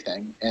could be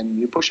anything. And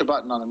you push a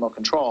button on the remote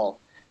control.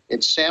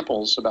 It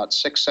samples about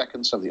 6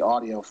 seconds of the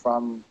audio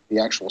from the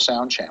actual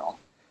sound channel,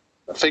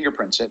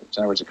 fingerprints it, in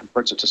other words, it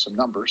converts it to some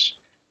numbers,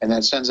 and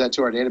then sends that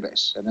to our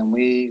database. And then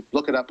we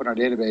look it up in our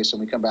database, and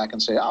we come back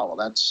and say, oh, well,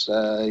 that's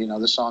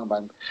this song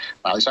by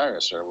Miley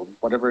Cyrus or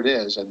whatever it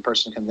is, and the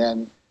person can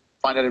then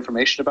find out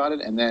information about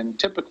it, and then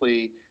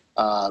typically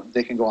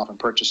they can go off and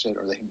purchase it,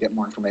 or they can get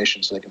more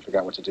information so they can figure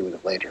out what to do with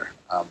it later.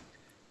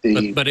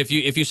 But if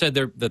you said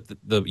that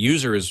the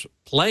user is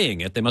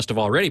playing it, they must have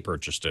already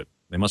purchased it.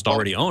 They must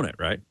already own it,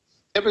 right?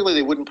 Typically,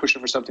 they wouldn't push it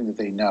for something that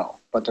they know.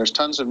 But there's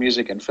tons of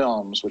music and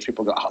films which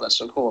people go, oh, that's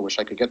so cool. I wish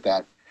I could get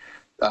that.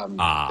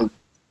 And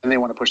they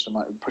want to push the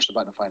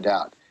button and find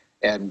out.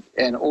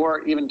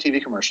 Or even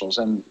TV commercials.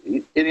 And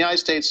in the United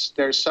States,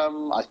 there's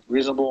some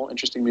reasonable,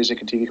 interesting music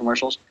in TV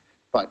commercials.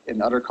 But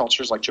in other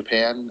cultures like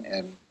Japan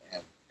and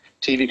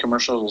TV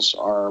commercials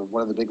are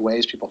one of the big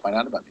ways people find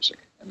out about music.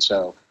 And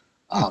so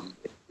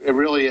it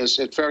really is.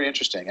 It's very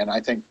interesting. And I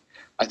think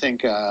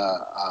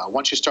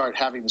once you start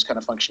having this kind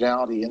of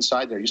functionality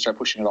inside there, you start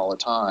pushing it all the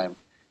time.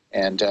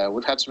 And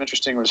we've had some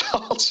interesting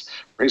results.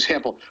 For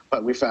example,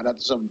 but we found out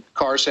that some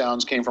car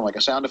sounds came from like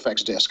a sound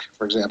effects disc,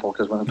 for example,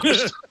 because when it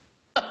pushed,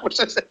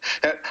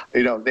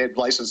 they had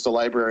licensed the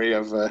library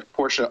of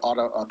Porsche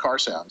auto car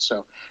sounds.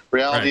 So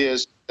reality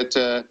is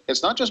that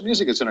it's not just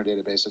music that's in our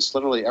database. It's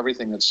literally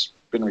everything that's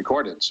been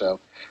recorded. So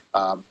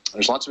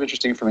there's lots of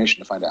interesting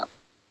information to find out.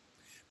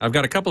 I've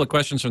got a couple of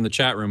questions from the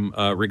chat room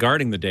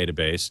regarding the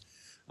database.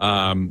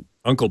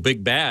 Uncle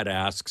Big Bad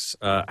asks,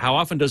 how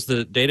often does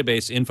the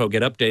database info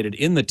get updated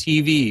in the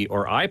TV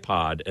or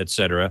iPod, et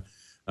cetera,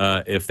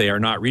 if they are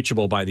not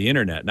reachable by the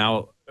internet?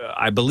 Now,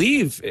 I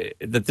believe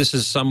that this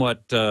is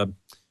somewhat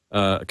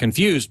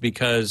confused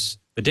because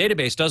the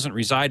database doesn't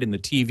reside in the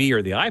TV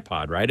or the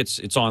iPod, right?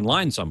 It's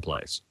online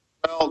someplace.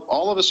 Well,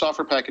 all of the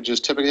software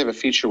packages typically have a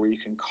feature where you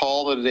can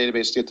call the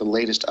database to get the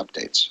latest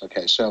updates.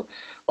 Okay, so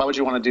why would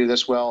you want to do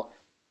this? Well,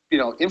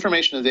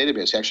 information in the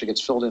database actually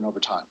gets filled in over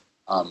time.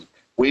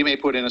 We may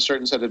put in a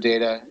certain set of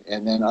data,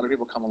 and then other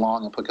people come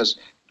along, and because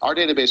our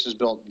database is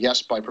built,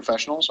 yes, by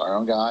professionals, our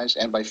own guys,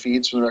 and by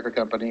feeds from the record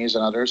companies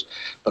and others,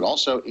 but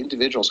also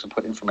individuals can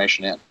put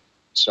information in.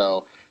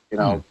 So,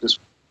 this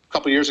a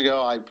couple of years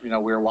ago, we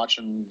were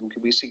watching,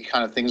 we see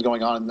kind of things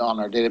going on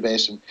our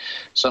database, and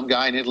some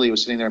guy in Italy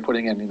was sitting there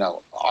putting in,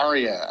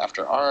 aria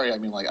after aria. I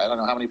mean, I don't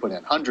know how many put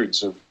in,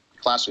 hundreds of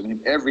classes,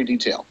 every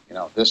detail.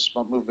 This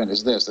movement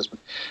is this.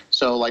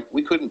 So,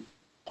 we couldn't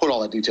put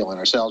all that detail in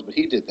ourselves, but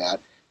he did that.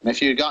 And if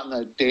you had gotten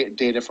the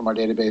data from our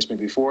database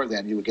maybe before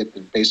then, you would get the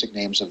basic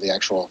names of the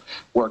actual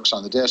works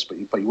on the disk, but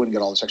you wouldn't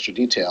get all this extra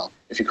detail.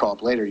 If you call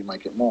up later, you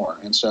might get more.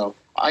 And so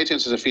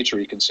iTunes is a feature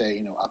where you can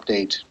say,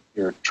 update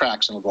your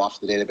tracks, and it'll go off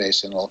to the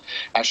database, and it'll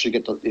actually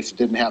get if it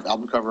didn't have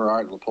album cover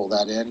art, it'll pull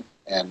that in,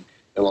 and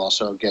it'll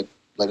also get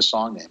latest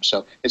song name.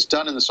 So it's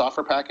done in the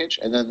software package,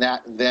 and then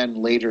that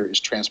later is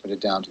transmitted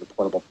down to the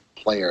portable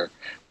player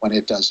when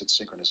it does its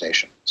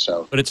synchronization.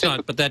 So, but it's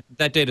not. But that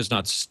data is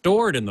not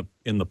stored in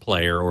the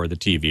player or the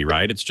TV,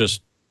 right? It's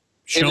just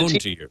shown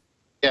to you.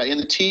 Yeah, in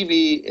the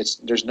TV,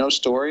 there's no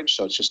storage,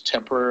 so it's just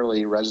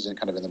temporarily resident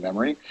kind of in the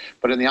memory.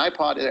 But in the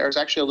iPod, there's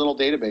actually a little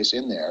database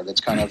in there that's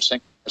kind of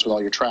synchronized with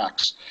all your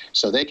tracks.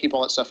 So they keep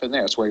all that stuff in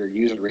there. It's where your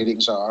user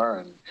ratings are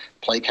and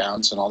play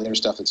counts and all the other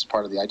stuff that's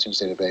part of the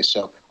iTunes database.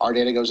 So our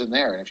data goes in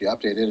there, and if you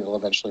update it, it'll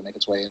eventually make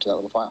its way into that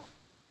little file.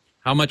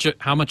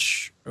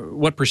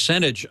 What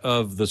percentage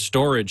of the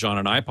storage on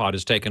an iPod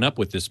is taken up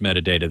with this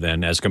metadata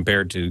then, as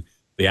compared to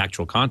the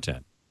actual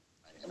content?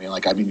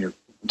 Your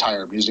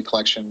entire music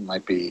collection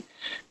might be,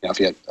 if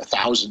you had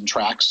 1,000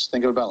 tracks,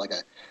 think about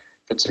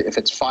if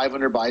it's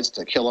 500 bytes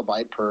to a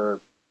kilobyte per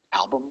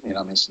album,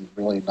 it's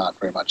really not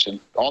very much. And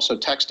also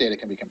text data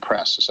can be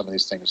compressed, so some of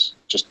these things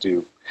just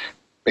do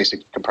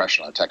basic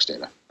compression on text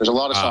data. There's a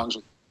lot of songs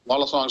with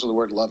the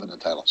word love in the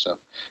title, so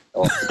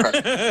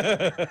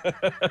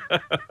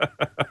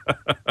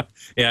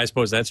yeah, I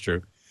suppose that's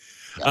true.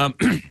 Yeah.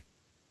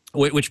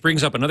 Which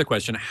brings up another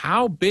question.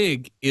 How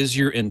big is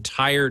your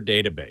entire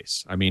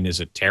database? I mean, is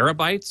it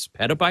terabytes,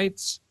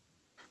 petabytes?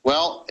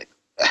 Well,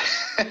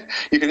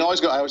 you can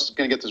always go, I was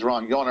going to get this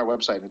wrong. You go on our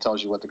website and it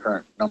tells you what the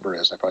current number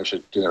is. I probably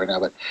should do that right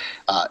now, but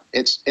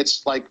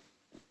it's like,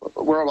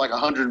 we're like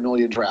 100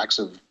 million tracks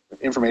of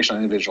information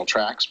on individual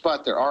tracks,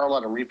 but there are a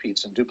lot of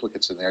repeats and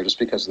duplicates in there just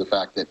because of the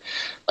fact that,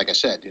 like I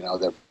said,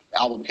 the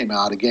album came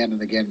out again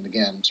and again and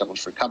again, several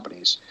different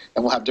companies,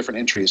 and we'll have different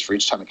entries for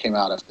each time it came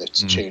out if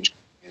it's changed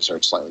or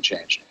it's slightly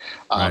changed.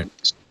 Right.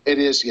 It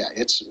is, yeah,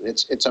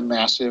 it's a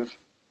massive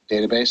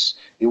database.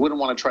 You wouldn't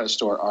want to try to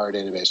store our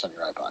database on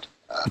your iPod.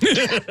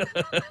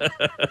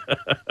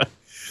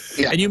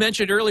 Yeah. And you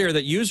mentioned earlier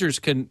that users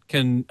can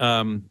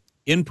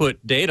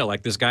input data,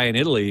 like this guy in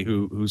Italy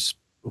who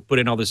put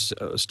in all this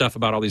stuff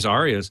about all these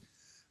arias.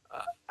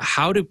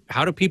 How do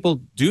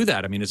people do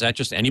that? I mean, is that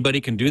just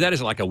anybody can do that?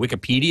 Is it like a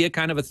Wikipedia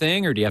kind of a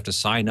thing, or do you have to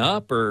sign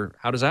up, or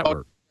how does that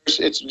work?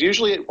 It's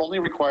usually, it only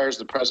requires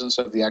the presence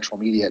of the actual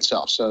media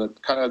itself. So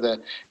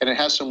and it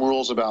has some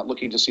rules about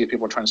looking to see if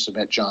people are trying to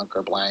submit junk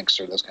or blanks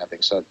or those kind of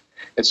things. So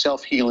it's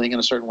self-healing in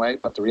a certain way,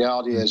 but the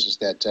reality is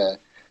that they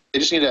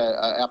just need an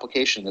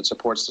application that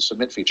supports the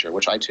submit feature,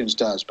 which iTunes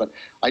does. But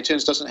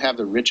iTunes doesn't have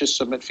the richest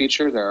submit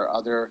feature. There are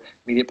other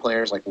media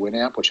players like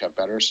Winamp, which have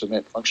better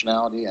submit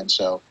functionality. And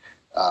so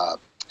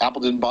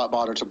Apple didn't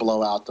bother to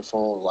blow out the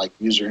full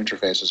user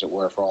interface, as it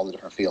were, for all the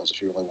different fields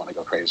if you really want to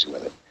go crazy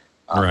with it.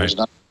 Right.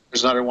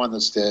 There's another one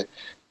that's the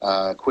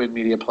Quinn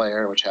Media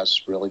Player, which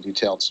has really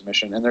detailed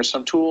submission. And there's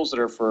some tools that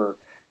are for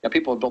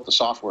people have built the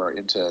software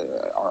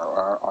into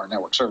our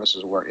network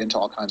services, or into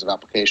all kinds of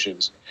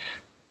applications,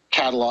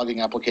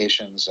 cataloging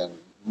applications and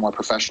more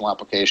professional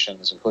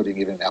applications, including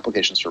even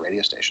applications for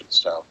radio stations.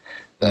 So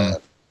a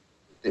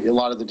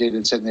lot of the data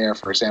that's in there,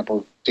 for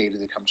example, data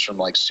that comes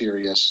from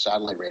Sirius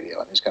satellite radio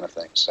and these kind of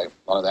things. So a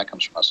lot of that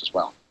comes from us as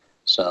well.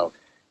 So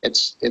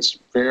it's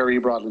very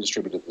broadly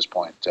distributed at this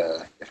point.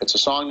 If it's a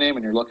song name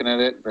and you're looking at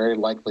it, very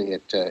likely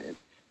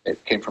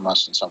it came from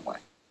us in some way.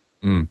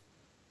 Mm.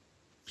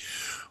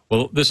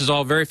 Well, this is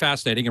all very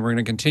fascinating, and we're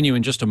going to continue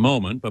in just a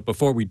moment. But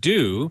before we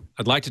do,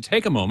 I'd like to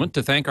take a moment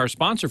to thank our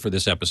sponsor for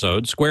this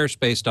episode,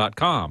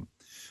 Squarespace.com,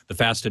 the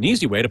fast and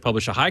easy way to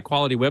publish a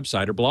high-quality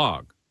website or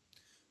blog.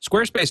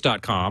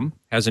 Squarespace.com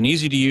has an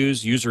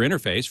easy-to-use user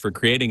interface for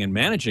creating and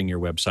managing your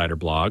website or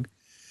blog,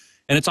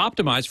 and it's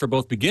optimized for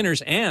both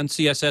beginners and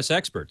CSS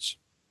experts.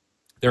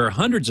 There are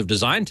hundreds of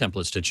design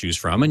templates to choose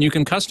from, and you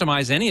can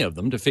customize any of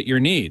them to fit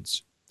your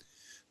needs.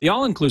 The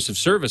all-inclusive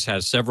service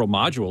has several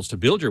modules to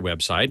build your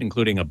website,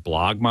 including a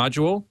blog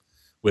module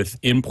with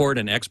import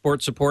and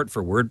export support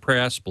for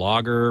WordPress,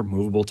 Blogger,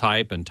 Movable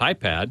Type, and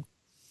TypePad,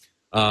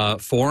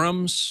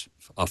 forums,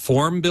 a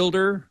form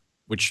builder,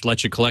 which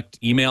lets you collect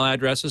email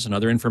addresses and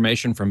other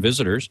information from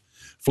visitors,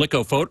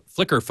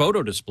 Flickr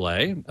photo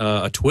display,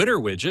 a Twitter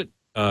widget,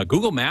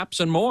 Google Maps,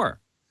 and more.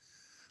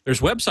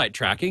 There's website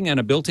tracking and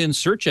a built-in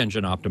search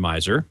engine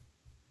optimizer,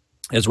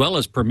 as well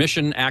as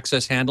permission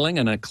access handling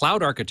and a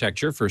cloud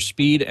architecture for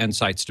speed and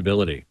site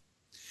stability.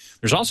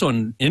 There's also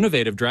an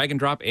innovative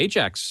drag-and-drop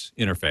Ajax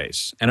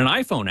interface and an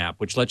iPhone app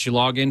which lets you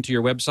log into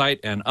your website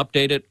and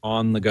update it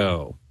on the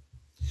go.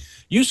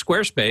 Use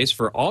Squarespace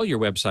for all your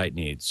website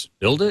needs.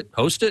 Build it,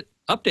 host it,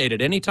 update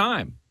it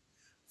anytime.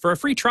 For a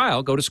free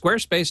trial, go to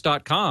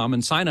squarespace.com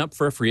and sign up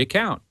for a free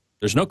account.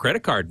 There's no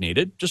credit card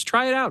needed. Just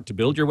try it out to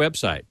build your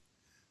website.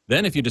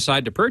 Then, if you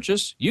decide to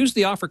purchase, use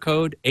the offer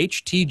code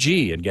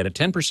HTG and get a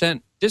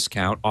 10%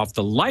 discount off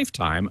the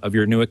lifetime of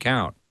your new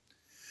account.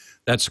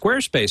 That's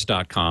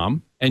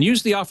squarespace.com, and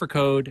use the offer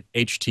code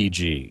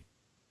HTG.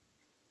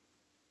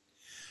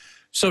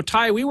 So,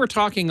 Ty, we were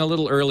talking a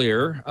little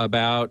earlier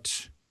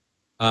about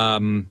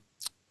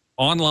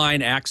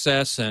online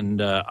access and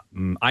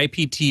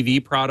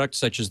IPTV products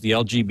such as the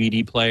LG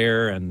BD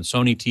player and the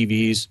Sony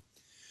TVs.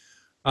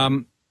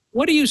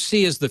 What do you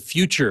see as the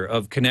future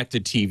of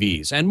connected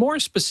TVs? And more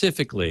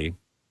specifically,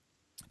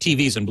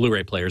 TVs and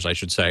Blu-ray players, I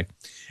should say.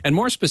 And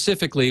more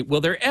specifically,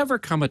 will there ever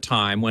come a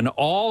time when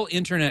all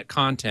internet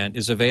content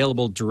is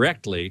available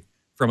directly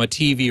from a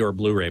TV or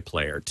Blu-ray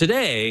player?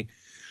 Today,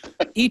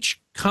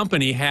 each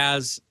company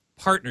has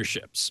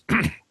partnerships.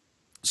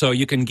 So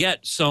you can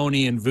get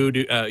Sony and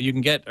Vudu, you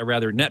can get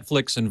rather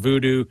Netflix and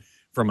Vudu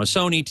from a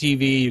Sony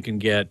TV. You can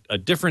get a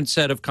different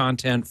set of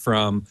content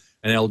from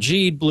an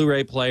LG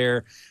Blu-ray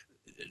player.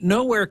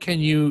 Nowhere can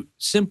you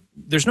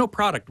there's no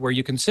product where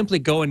you can simply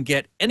go and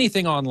get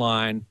anything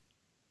online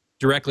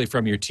directly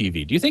from your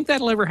TV. Do you think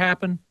that'll ever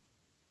happen?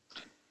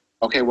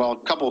 Okay,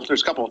 well,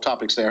 there's a couple of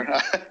topics there.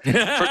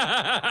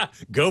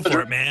 Go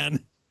for it,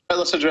 man.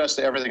 Let's address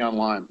everything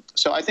online.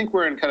 So I think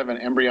we're in kind of an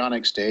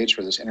embryonic stage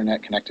for this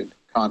internet-connected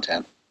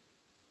content.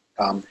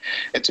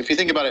 If you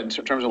think about it in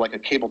terms of like a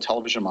cable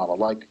television model,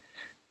 like,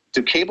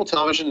 do cable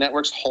television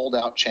networks hold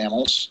out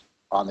channels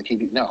on the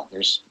TV? No.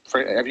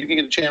 If you can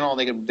get a channel,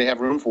 they have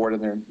room for it,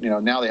 and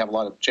now they have a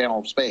lot of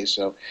channel space.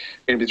 So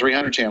going to be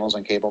 300 channels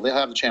on cable. They'll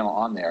have the channel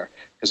on there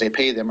because they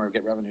pay them or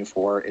get revenue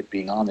for it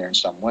being on there in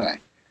some way.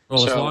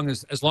 Well, so,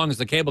 as long as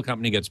the cable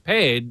company gets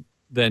paid,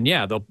 then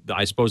yeah,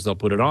 I suppose they'll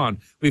put it on.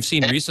 We've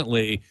seen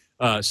recently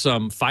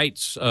some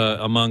fights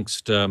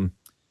amongst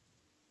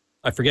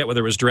I forget whether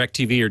it was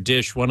DirecTV or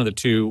Dish, one of the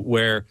two,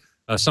 where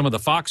some of the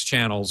Fox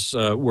channels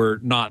were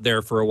not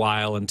there for a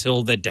while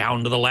until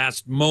down to the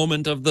last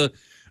moment of the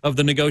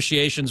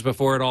negotiations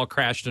before it all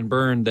crashed and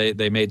burned.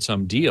 They made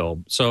some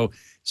deal. So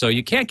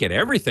you can't get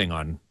everything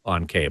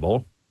on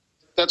cable.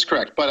 That's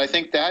correct. But I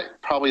think that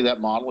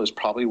model is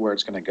probably where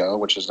it's going to go,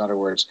 which is, in other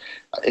words,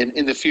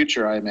 in the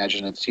future, I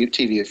imagine a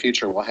TV of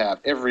future will have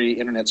every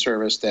internet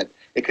service that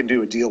it can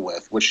do a deal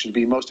with, which should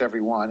be most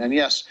every one. And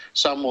yes,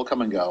 some will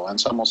come and go, and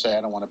some will say,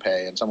 I don't want to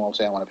pay, and some will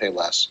say, I want to pay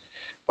less.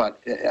 But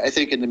I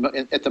think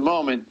at the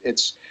moment,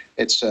 it's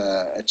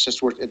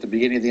just we're at the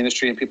beginning of the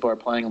industry, and people are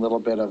playing a little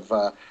bit of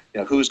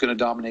who's going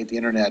to dominate the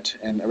internet.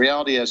 And the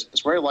reality is,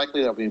 it's very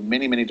likely there'll be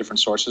many, many different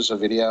sources of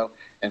video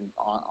and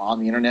on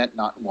the internet,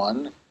 not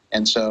one.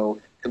 And so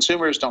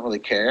consumers don't really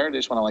care. They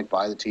just want to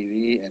buy the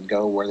TV and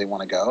go where they want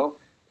to go.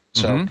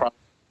 So the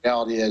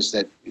reality is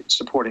that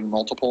supporting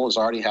multiple has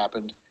already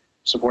happened.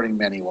 Supporting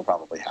many will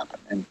probably happen.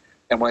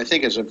 And what I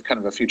think is a kind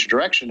of a future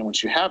direction, and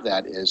once you have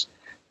that, is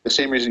the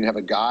same reason you have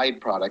a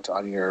guide product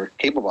on your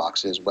cable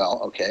box is,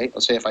 well, okay,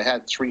 let's say if I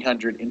had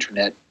 300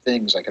 internet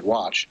things I could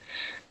watch,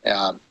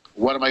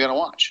 what am I going to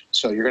watch?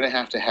 So you're going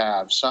to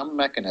have some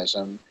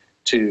mechanism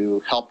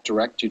to help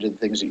direct you to the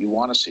things that you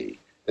want to see.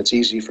 That's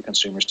easy for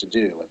consumers to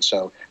do. And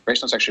so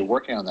Gracenote's actually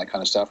working on that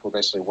kind of stuff. We're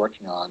basically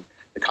working on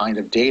the kind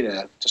of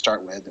data to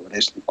start with that would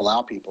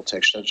allow people to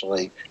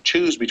essentially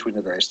choose between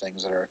the various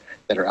things that are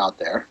out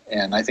there.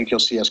 And I think you'll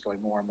see us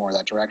going more and more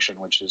that direction,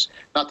 which is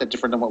not that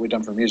different than what we've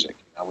done for music.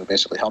 We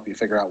basically help you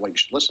figure out what you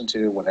should listen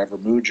to, whatever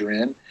mood you're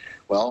in.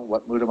 Well,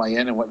 what mood am I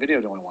in, and what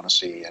video do I want to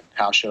see, and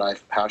how should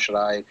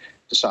I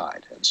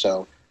decide? And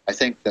so I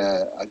think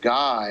a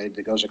guide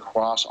that goes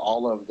across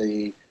all of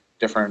the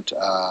different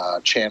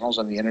channels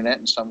on the internet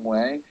in some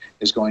way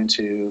is going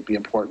to be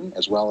important,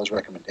 as well as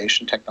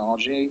recommendation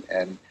technology.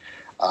 And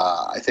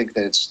I think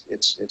that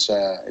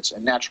it's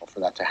natural for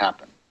that to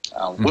happen.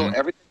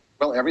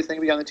 Will everything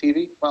be on the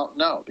TV? Well,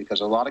 no,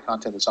 because a lot of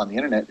content that's on the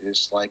internet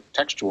is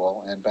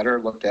textual and better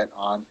looked at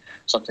on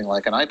something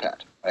like an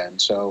iPad.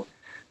 And so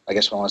I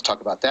guess I want to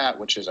talk about that,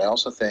 which is I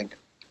also think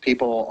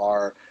people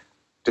are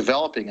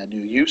developing a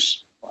new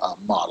use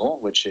model,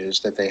 which is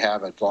that they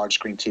have a large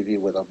screen TV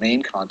with a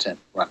main content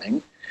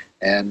running,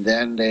 and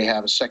then they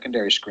have a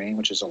secondary screen,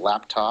 which is a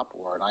laptop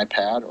or an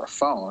iPad or a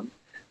phone,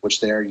 which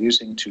they're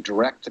using to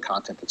direct the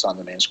content that's on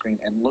the main screen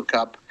and look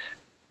up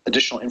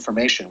additional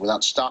information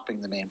without stopping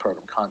the main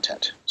program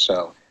content.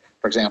 So,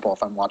 for example,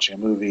 if I'm watching a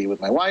movie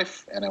with my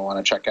wife and I want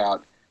to check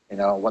out,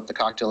 what the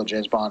cocktail that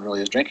James Bond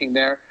really is drinking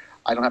there,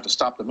 I don't have to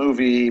stop the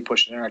movie,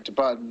 push an interactive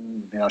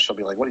button. She'll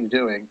be like, "What are you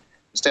doing?"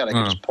 Instead, I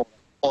can just pull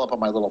up on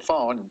my little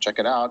phone and check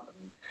it out,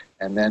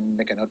 and then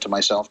make a note to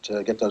myself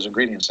to get those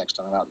ingredients next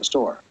time I'm out in the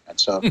store. And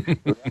so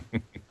the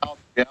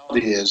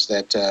reality is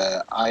that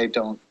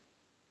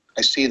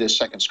I see this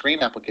second screen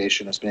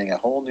application as being a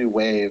whole new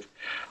wave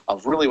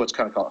of really what's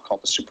kind of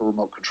called the super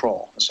remote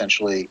control.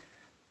 Essentially,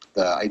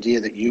 the idea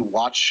that you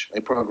watch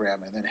a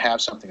program and then have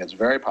something that's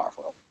very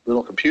powerful, a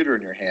little computer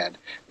in your hand,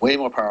 way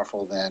more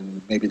powerful than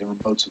maybe the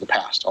remotes of the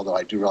past, although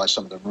I do realize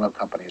some of the remote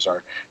companies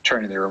are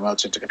turning their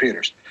remotes into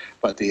computers.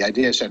 But the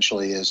idea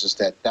essentially is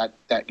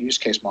that use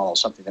case model is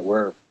something that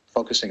we're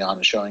focusing on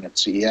and showing at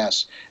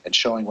CES and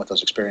showing what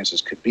those experiences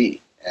could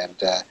be. And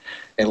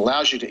it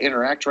allows you to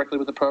interact directly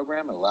with the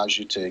program. It allows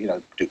you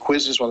to do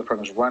quizzes while the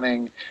program's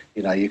running.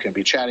 You can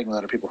be chatting with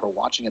other people who are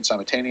watching it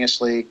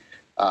simultaneously.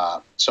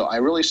 So I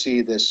really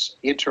see this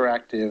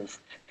interactive,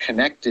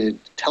 connected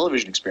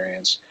television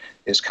experience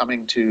is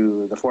coming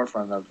to the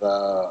forefront of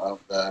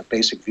the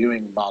basic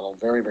viewing model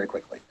very, very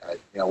quickly.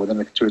 Within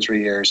the 2 or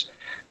 3 years,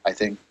 I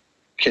think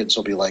kids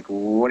will be like,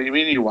 "What do you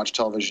mean you watch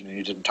television and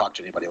you didn't talk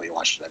to anybody while you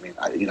watched it?" I mean,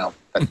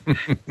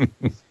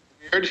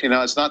 You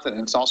know, it's not that.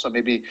 It's also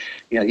maybe,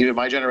 you know, even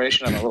my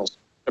generation, I'm a little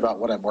about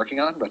what I'm working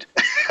on, but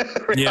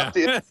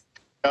reality is,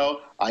 you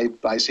know,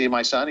 I see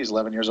my son. He's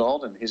 11 years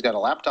old, and he's got a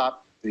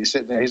laptop. He's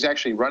sitting there. He's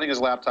actually running his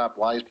laptop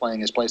while he's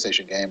playing his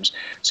PlayStation games,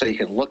 so he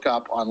can look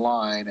up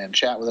online and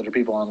chat with other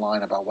people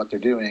online about what they're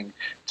doing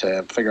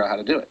to figure out how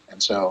to do it.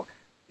 And so,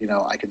 you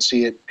know, I can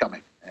see it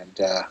coming. And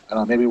I don't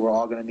know, maybe we're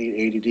all going to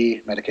need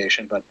ADD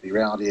medication, but the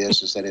reality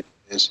is that it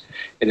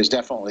is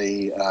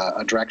definitely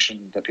a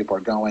direction that people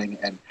are going,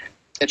 and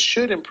it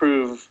should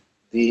improve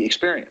the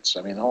experience.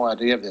 I mean, the whole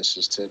idea of this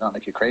is to not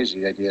make you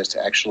crazy. The idea is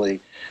to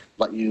actually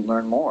let you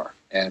learn more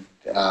and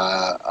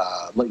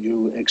let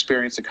you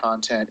experience the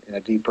content in a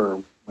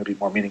deeper, maybe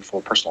more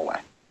meaningful, personal way.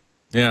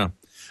 Yeah,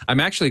 I'm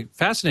actually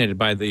fascinated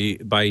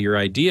by your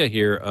idea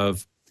here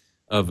of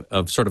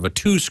sort of a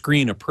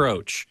two-screen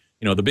approach.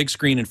 You know, the big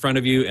screen in front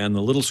of you and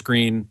the little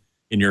screen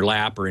in your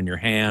lap or in your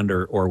hand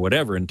or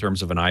whatever, in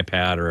terms of an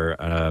iPad or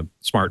a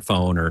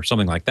smartphone or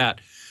something like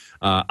that.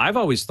 I've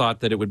always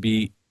thought that it would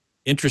be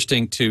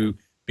interesting to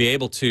be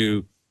able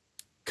to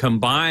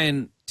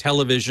combine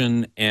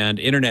television and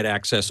internet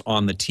access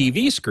on the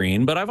TV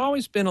screen, but I've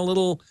always been a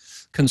little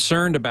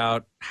concerned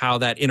about how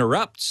that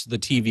interrupts the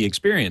TV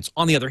experience.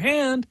 On the other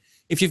hand,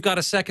 if you've got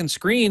a second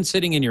screen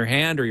sitting in your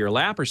hand or your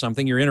lap or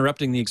something, you're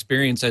interrupting the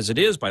experience as it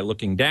is by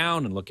looking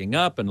down and looking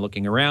up and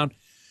looking around.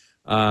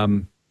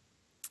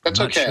 That's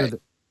okay. Sure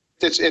that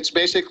it's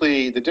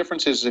basically, the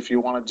difference is if you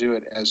want to do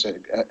it as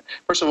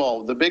first of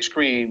all, the big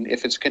screen,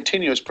 if it's a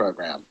continuous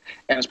program,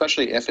 and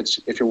especially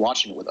if you're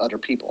watching it with other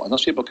people, and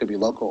those people could be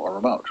local or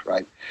remote,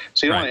 right?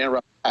 So you don't want to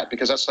interrupt that,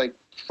 because that's like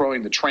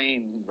throwing the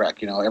train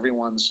wreck. You know,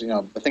 everyone's, you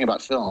know, the thing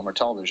about film or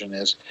television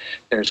is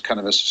there's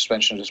kind of a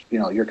suspension, just, you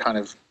know, you're kind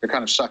of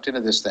sucked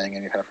into this thing,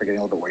 and you're kind of forgetting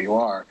a little bit where you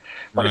are.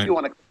 But if you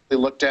want to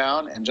look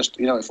down and just,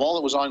 you know, if all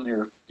that was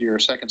on your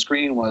second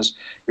screen was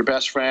your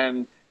best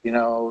friend, you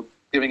know,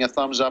 giving a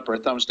thumbs up or a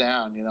thumbs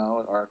down, you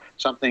know, or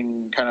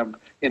something kind of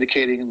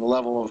indicating the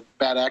level of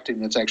bad acting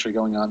that's actually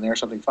going on there,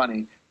 something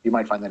funny, you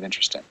might find that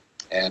interesting.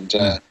 And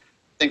I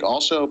think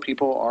also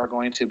people are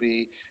going to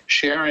be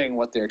sharing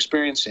what they're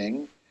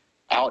experiencing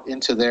out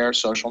into their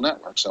social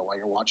network. So while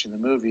you're watching the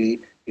movie,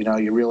 you know,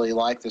 you really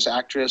like this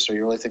actress, or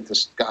you really think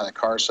this, God, that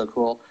car is so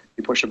cool,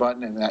 you push a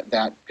button and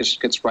that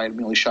just gets right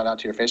immediately shot out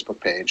to your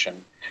Facebook page,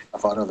 and a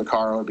photo of the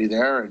car will be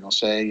there, and it'll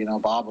say, you know,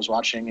 Bob was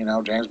watching, you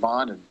know, James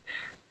Bond, and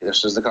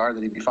this is the car,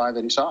 the DB5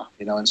 that he saw,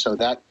 you know. And so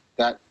that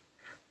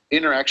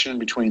interaction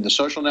between the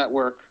social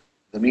network,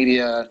 the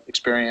media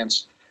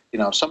experience, you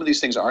know, some of these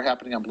things are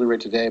happening on Blu-ray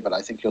today, but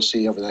I think you'll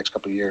see over the next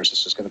couple of years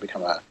this is going to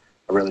become a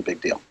really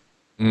big deal.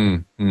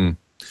 Mm-hmm.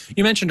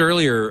 You mentioned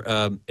earlier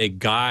a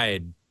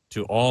guide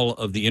to all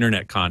of the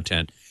internet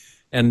content,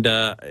 and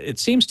it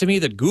seems to me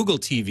that Google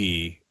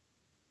TV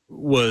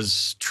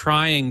was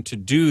trying to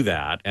do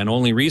that, and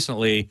only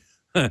recently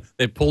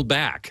they pulled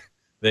back.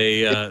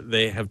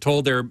 They have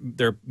told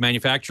their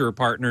manufacturer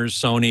partners,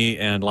 Sony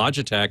and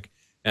Logitech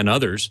and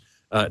others,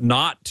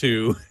 not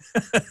to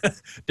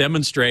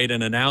demonstrate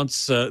and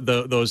announce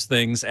those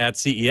things at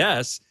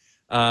CES.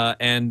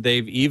 And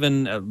they've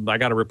even, I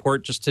got a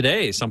report just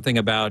today, something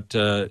about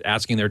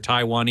asking their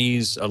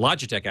Taiwanese,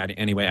 Logitech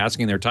anyway,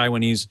 asking their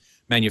Taiwanese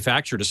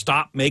manufacturer to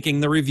stop making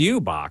the review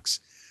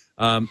box.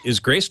 Is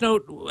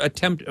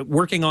Gracenote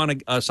working on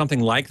something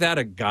like that,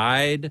 a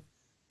guide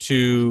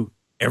to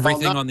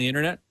everything on the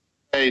internet?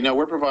 Hey, no,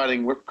 we're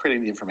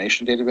creating the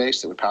information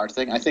database that would power the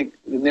thing. I think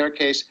in their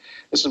case,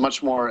 this is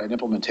much more an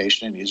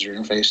implementation and user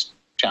interface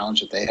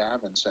challenge that they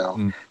have, and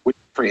so we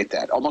create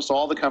that. Almost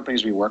all the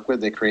companies we work with,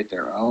 they create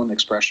their own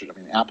expression. I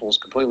mean, Apple's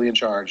completely in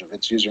charge of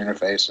its user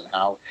interface and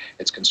how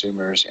its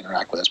consumers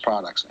interact with its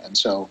products, and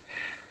so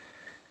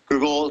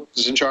Google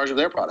is in charge of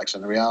their products.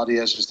 And the reality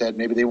is that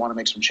maybe they want to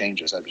make some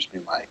changes. That'd just be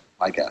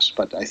my guess.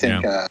 But I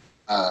think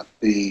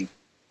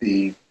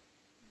the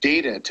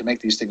data to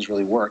make these things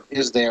really work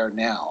is there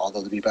now,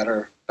 although there'll be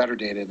better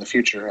data in the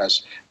future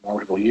as more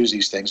people use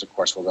these things. Of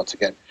course, we'll be able to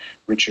get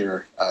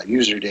richer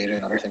user data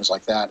and other things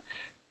like that.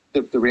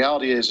 The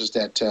reality is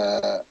that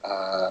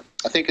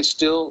I think it's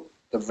still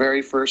the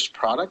very first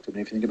product. I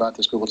mean, if you think about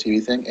this Google TV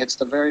thing, it's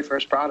the very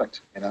first product,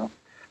 you know.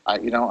 I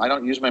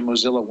don't use my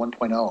Mozilla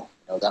 1.0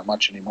 that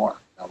much anymore.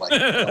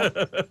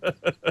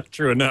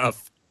 True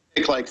enough.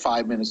 It take like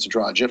 5 minutes to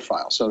draw a GIF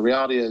file. So the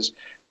reality is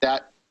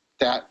that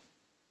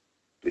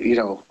you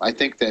know, I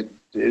think that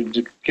to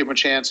give them a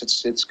chance,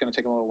 it's going to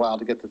take a little while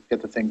to get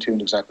the thing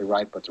tuned exactly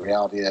right. But the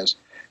reality is,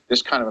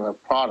 this kind of a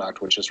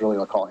product, which is really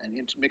what I call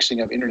an mixing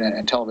of internet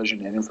and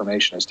television and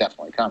information, is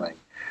definitely coming.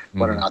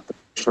 Whether or not the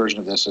version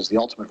of this is the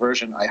ultimate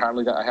version, I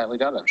highly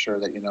doubt it. I'm sure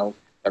that, you know,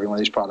 every one of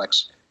these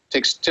products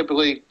takes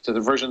typically to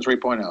the version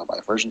 3.0. By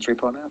version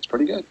 3.0, it's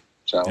pretty good.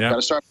 So got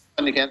to start,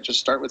 and you can't just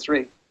start with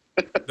 3.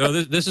 No,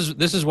 this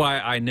is why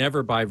I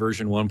never buy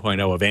version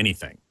 1.0 of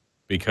anything,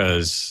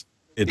 because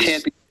it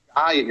can't be a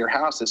guy at your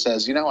house that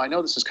says, you know, I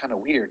know this is kind of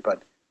weird,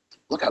 but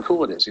look how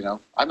cool it is. You know,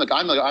 I'm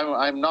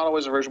not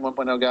always a version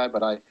 1.0 guy,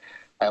 but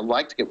I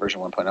like to get version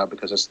 1.0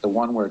 because it's the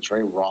one where it's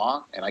very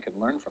raw and I can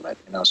learn from it.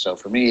 You know, so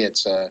for me,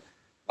 it's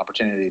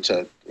opportunity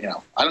to,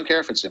 I don't care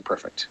if it's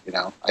imperfect,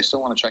 I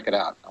still want to check it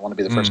out. I want to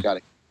be the first guy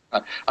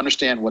to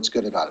understand what's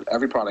good about it.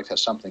 Every product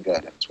has something good,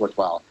 and it's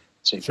worthwhile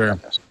seeing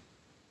about this.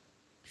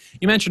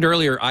 You mentioned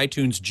earlier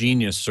iTunes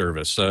Genius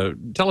service.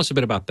 Tell us a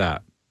bit about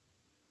that.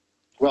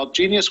 Well,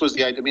 Genius was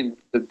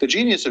the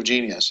genius of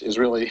Genius is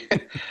really,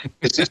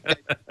 it's just,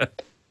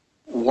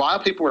 while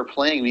people were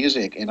playing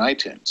music in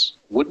iTunes,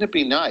 wouldn't it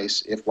be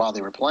nice if while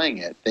they were playing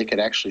it, they could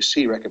actually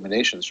see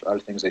recommendations for other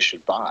things they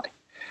should buy?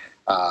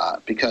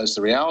 Because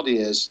the reality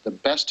is the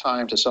best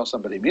time to sell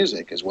somebody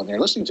music is when they're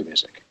listening to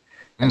music.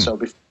 And so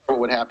before what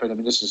would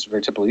happen, this is a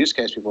very typical use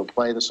case, people would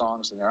play the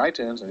songs in their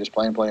iTunes and just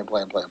play and play and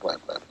play and play and play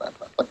and play and play and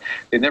play and play.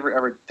 They'd never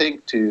ever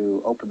think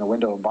to open the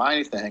window and buy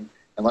anything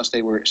unless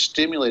they were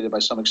stimulated by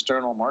some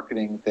external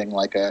marketing thing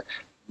like a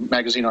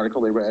magazine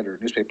article they read or a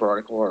newspaper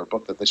article or a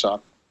book that they saw,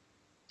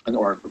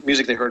 or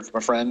music they heard from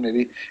a friend,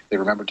 maybe they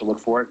remembered to look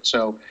for it.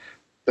 So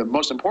the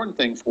most important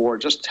thing for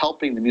just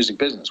helping the music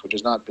business, which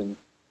has not been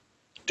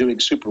doing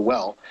super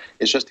well,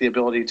 is just the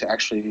ability to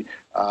actually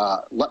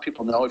let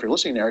people know if you're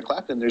listening to Eric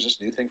Clapton, there's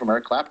this new thing from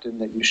Eric Clapton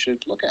that you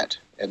should look at.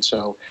 And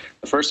so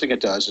the first thing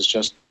it does is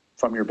just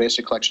from your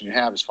basic collection you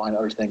have is find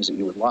other things that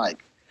you would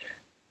like.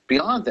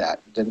 Beyond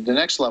that, the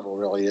next level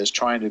really is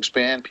trying to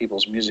expand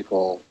people's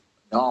musical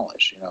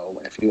knowledge.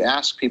 If you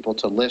ask people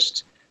to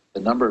list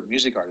the number of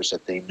music artists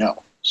that they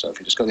know, so if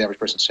you just go to the average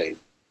person and say,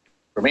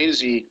 from A to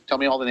Z, tell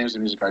me all the names of the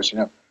music artists you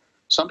know.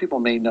 Some people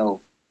may know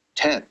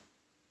 10.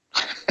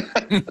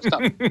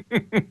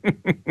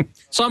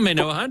 Some may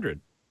know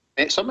 100.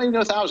 Some may know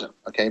 1,000.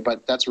 Okay,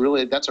 but that's a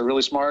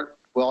really smart,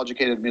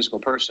 well-educated musical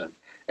person.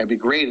 It'd be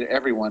great if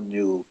everyone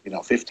knew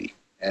 50.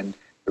 And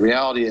the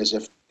reality is,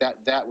 if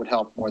that would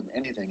help more than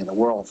anything in the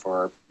world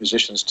for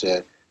musicians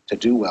to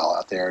do well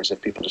out there, is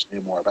if people just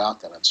knew more about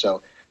them. And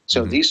so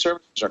these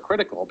services are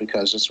critical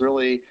because it's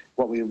really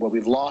what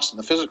we've lost in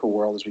the physical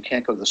world is we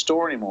can't go to the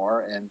store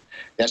anymore. And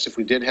yes, if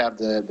we did have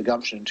the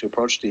gumption to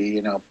approach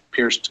the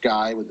pierced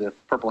guy with the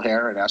purple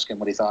hair and ask him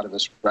what he thought of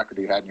this record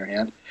you had in your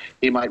hand,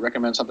 he might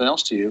recommend something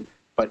else to you.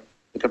 But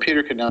the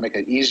computer can now make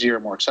it easier,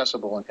 more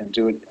accessible, and can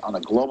do it on a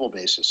global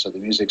basis. So the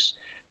music's,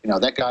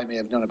 that guy may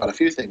have known about a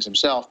few things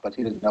himself, but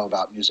he didn't know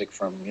about music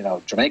from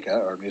Jamaica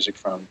or music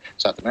from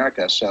South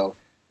America. So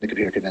the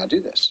computer can now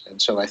do this.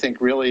 And so I think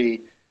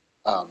really,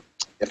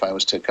 if I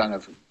was to kind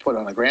of put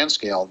on a grand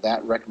scale,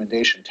 that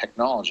recommendation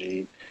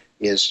technology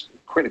is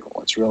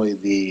critical. It's really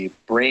the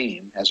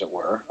brain, as it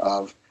were,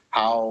 of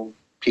how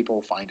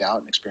people find out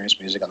and experience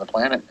music on the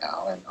planet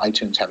now. And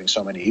iTunes having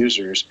so many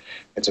users,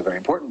 it's a very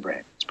important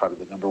brain. It's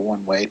probably the number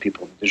one way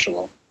people in the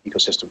digital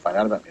ecosystem find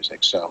out about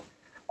music. So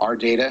our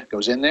data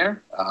goes in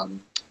there.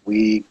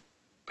 We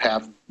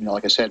have,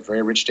 like I said,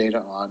 very rich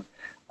data on,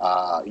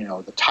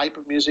 the type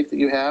of music that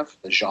you have,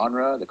 the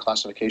genre, the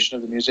classification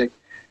of the music.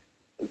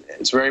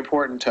 It's very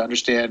important to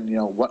understand,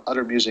 what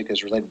other music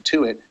is related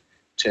to it,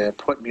 to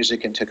put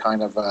music into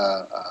kind of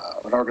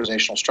an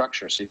organizational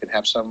structure so you can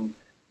have some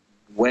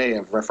way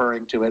of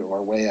referring to it or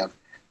a way of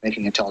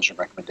making intelligent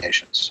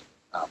recommendations.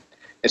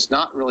 It's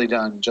not really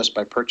done just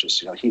by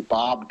purchase.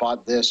 Bob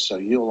bought this, so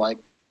you'll like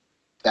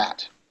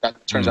that.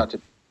 That turns out to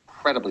be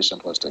incredibly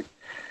simplistic.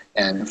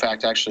 And in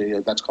fact, actually,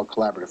 that's called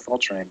collaborative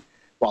filtering.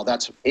 While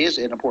that is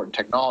an important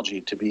technology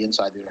to be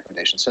inside these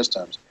recommendation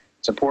systems,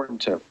 it's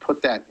important to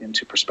put that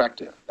into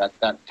perspective.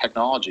 That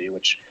technology,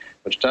 which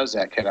does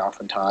that, can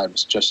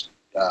oftentimes just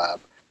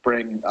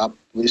bring up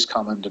least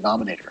common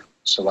denominator.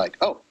 So like,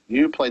 oh,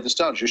 you played the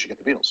Stones, you should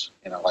get the Beatles.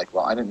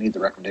 Well, I didn't need the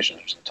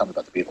recommendations. Tell me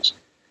about the Beatles.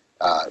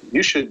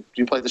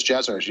 You played this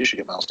jazz artist, you should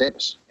get Miles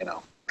Davis.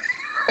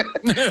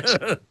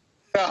 The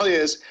reality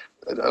is,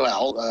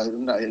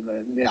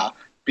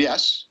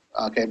 yes,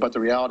 okay, but the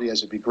reality is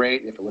it'd be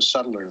great if it was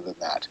subtler than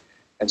that.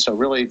 And so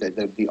really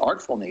the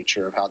artful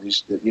nature of how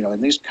these,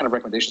 and these kind of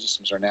recommendation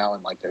systems are now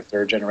in like their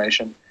third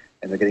generation,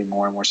 and they're getting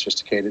more and more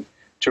sophisticated,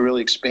 to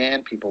really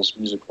expand people's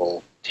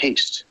musical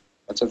taste.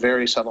 That's a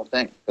very subtle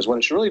thing. Because what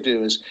it should really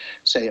do is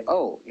say,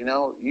 oh,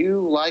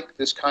 you like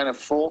this kind of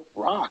folk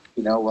rock.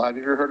 Well, have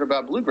you ever heard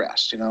about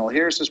bluegrass?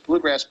 Here's this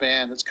bluegrass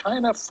band that's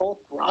kind of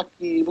folk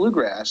rocky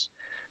bluegrass.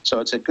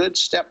 So it's a good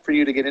step for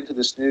you to get into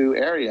this new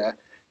area,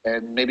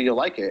 and maybe you'll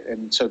like it.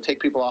 And so take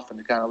people off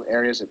into kind of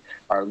areas that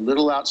are a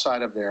little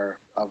outside of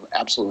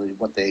absolutely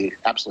what they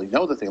absolutely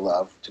know that they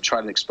love, to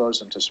try to expose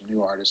them to some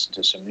new artists and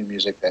to some new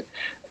music that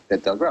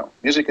they'll grow.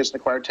 Music is an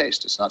acquired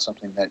taste. It's not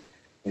something that,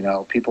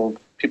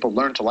 people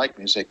learn to like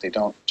music. They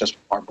don't just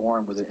are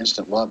born with an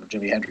instant love of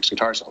Jimi Hendrix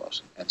guitar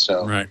solos. And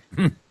so right.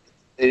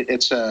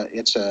 It's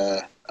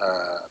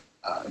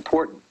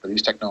important for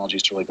these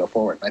technologies to really go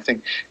forward. And I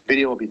think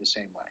video will be the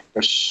same way.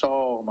 There's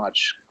so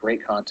much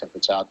great content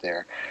that's out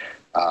there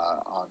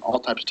on all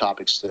types of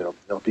topics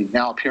that'll be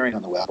now appearing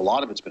on the web. A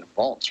lot of it's been in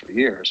vaults for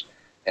years.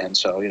 And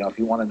so, if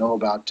you want to know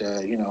about,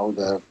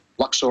 the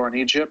Luxor in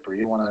Egypt, or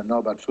you want to know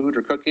about food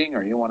or cooking,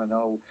 or you want to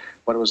know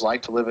what it was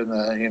like to live in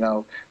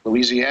the,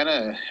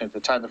 Louisiana at the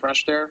time the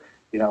French there,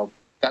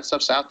 that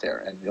stuff's out there,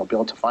 and you'll be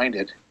able to find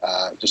it.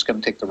 Just going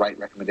to take the right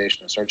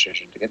recommendation and search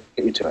engine to get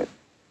you to it.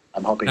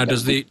 I'm hoping. Now,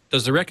 does the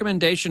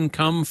recommendation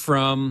come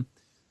from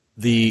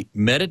the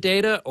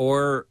metadata,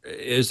 or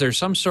is there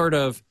some sort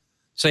of,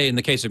 say in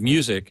the case of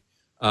music,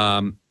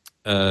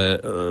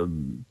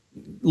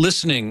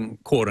 listening,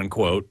 quote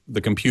unquote,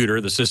 the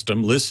computer, the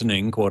system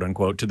listening, quote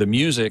unquote, to the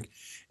music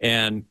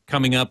and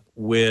coming up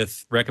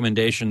with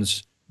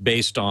recommendations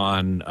based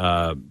on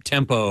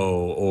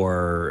tempo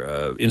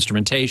or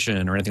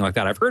instrumentation or anything like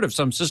that? I've heard of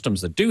some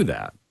systems that do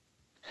that.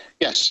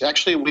 Yes,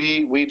 actually,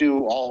 we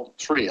do all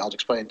three. I'll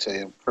explain to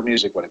you for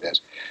music what it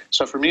is.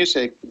 So for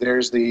music,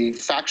 there's the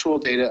factual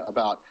data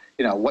about,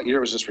 what year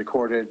was this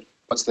recorded,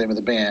 what's the name of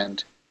the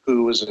band,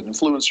 who was an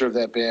influencer of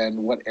that band,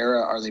 what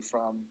era are they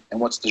from, and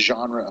what's the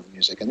genre of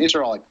music. And these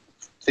are all like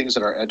things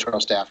that our editorial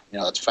staff,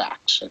 that's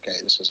facts.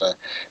 Okay, this is a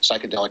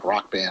psychedelic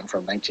rock band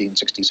from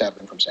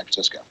 1967 from San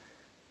Francisco.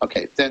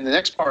 Okay, then the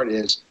next part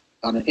is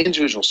on an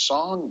individual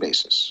song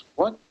basis,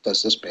 what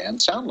does this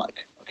band sound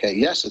like? Okay,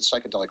 yes, it's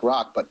psychedelic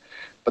rock, but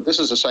this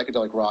is a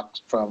psychedelic rock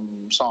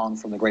song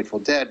from the Grateful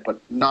Dead,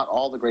 but not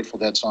all the Grateful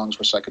Dead songs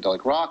were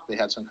psychedelic rock. They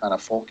had some kind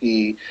of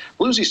folky,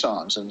 bluesy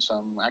songs and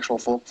some actual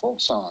folk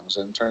songs,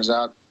 and it turns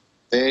out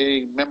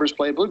members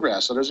play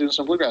bluegrass, so there's even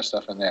some bluegrass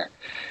stuff in there.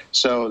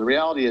 So the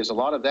reality is a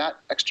lot of that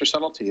extra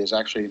subtlety is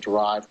actually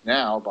derived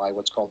now by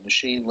what's called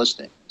machine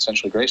listening.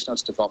 Essentially,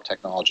 Gracenote's developed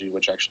technology,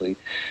 which actually,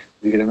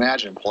 you can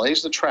imagine,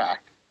 plays the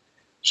track,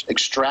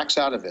 extracts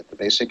out of it the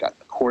basic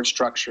chord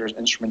structures,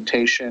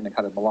 instrumentation, and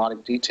kind of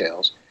melodic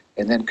details,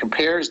 and then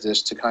compares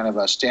this to kind of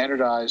a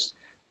standardized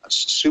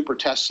super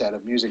test set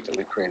of music that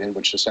we created,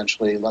 which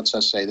essentially lets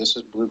us say this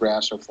is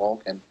bluegrass or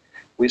folk, and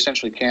we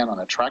essentially can, on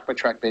a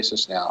track-by-track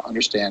basis now,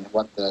 understand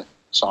what the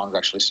songs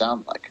actually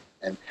sound like.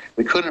 And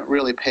we couldn't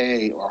really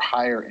pay or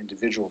hire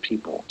individual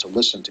people to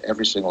listen to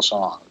every single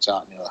song. It's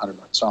out, 100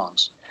 million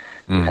songs.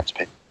 We have to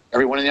pay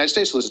everyone in the United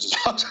States to listen to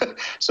songs.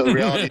 So the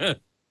reality,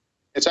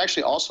 it's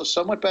actually also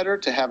somewhat better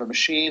to have a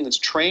machine that's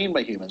trained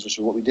by humans, which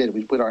is what we did.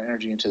 We put our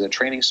energy into the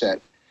training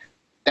set.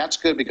 That's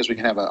good because we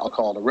can have I'll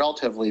call it a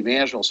relatively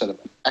manageable set of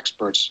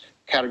experts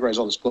categorize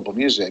all this global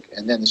music,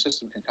 and then the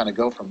system can kind of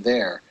go from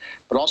there.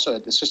 But also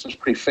the system's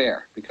pretty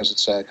fair because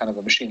it's a kind of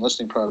a machine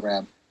listening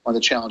program. One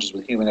of the challenges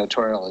with human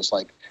editorial is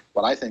like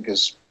what I think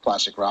is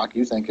classic rock,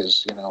 you think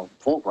is,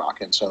 folk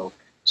rock. And so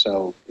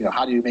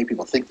how do you make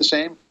people think the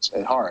same? It's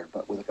hard,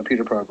 but with a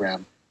computer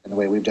program and the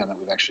way we've done it,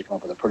 we've actually come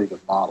up with a pretty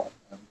good model.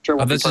 I'm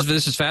sure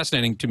this is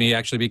fascinating to me,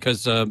 actually,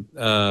 because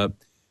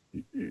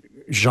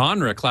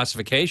genre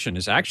classification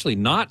is actually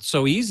not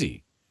so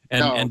easy.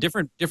 And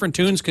different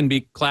tunes can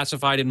be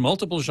classified in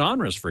multiple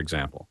genres, for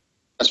example.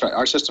 That's right.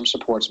 Our system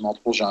supports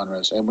multiple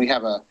genres, and we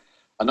have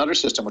another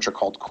system which are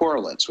called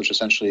correlates, which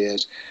essentially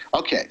is,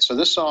 okay, so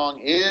this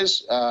song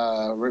is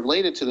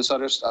related to this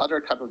other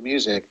type of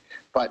music,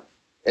 but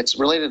it's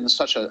related in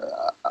such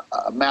a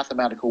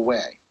mathematical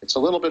way. It's a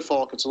little bit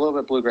folk, it's a little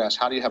bit bluegrass.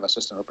 How do you have a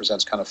system that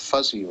represents kind of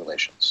fuzzy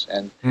relations?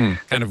 And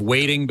kind of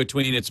weighting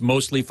between it's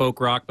mostly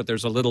folk rock, but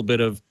there's a little bit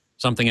of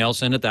something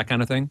else in it, that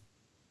kind of thing?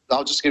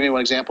 I'll just give you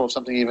one example of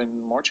something even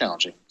more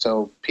challenging.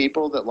 So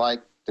people that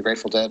like the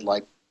Grateful Dead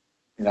like,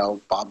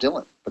 Bob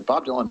Dylan. But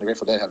Bob Dylan and the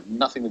Grateful Dead have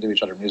nothing to do with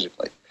each other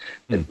musically.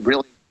 It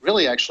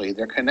really, actually,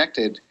 they're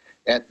connected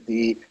at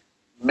the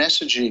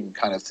messaging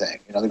kind of thing.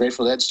 The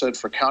Grateful Dead stood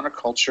for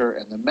counterculture,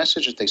 and the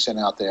message that they sent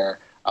out there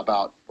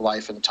about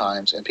life and the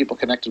times, and people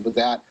connected with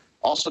that,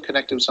 also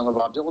connected with some of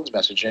Bob Dylan's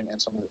messaging, and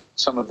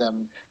some of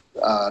them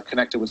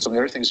connected with some of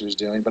the other things he was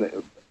doing. But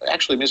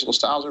actually, musical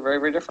styles are very,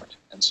 very different.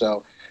 And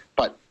so,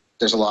 but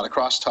there's a lot of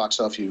crosstalk.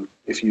 So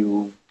if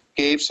you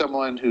gave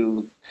someone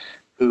who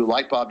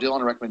liked Bob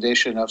Dylan a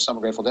recommendation of some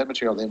Grateful Dead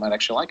material, they might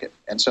actually like it.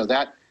 And so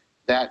that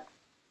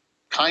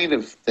kind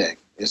of thing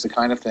is the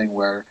kind of thing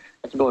where you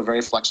have to build a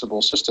very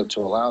flexible system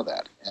to allow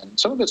that. And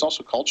some of it's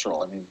also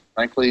cultural. I mean,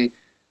 frankly,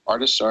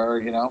 artists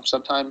are,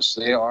 sometimes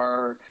they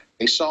are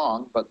a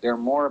song, but they're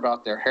more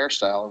about their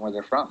hairstyle and where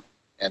they're from.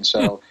 And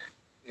so,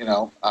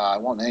 I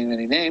won't name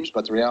any names,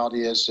 but the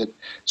reality is that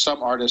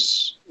some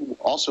artists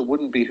also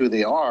wouldn't be who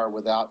they are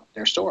without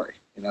their story.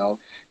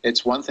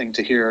 It's one thing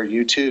to hear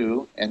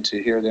U2 and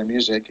to hear their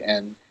music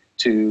and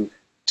to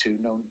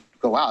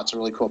go, wow, it's a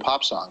really cool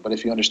pop song. But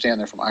if you understand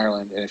they're from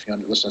Ireland, and if you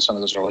listen to some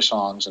of those early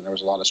songs and there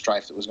was a lot of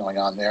strife that was going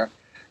on there,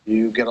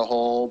 you get a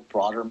whole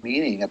broader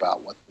meaning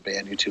about what the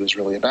band U2 is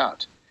really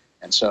about.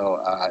 And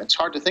so it's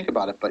hard to think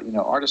about it, but,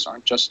 artists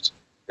aren't just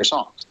their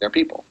songs. They're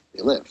people.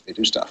 They live. They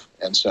do stuff.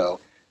 And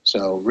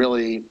so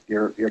really,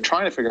 you're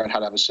trying to figure out how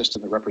to have a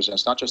system that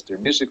represents not just their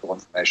musical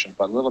information,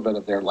 but a little bit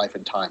of their life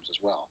and times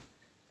as well.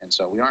 And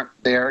so we aren't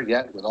there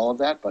yet with all of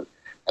that, but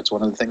that's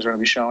one of the things we're going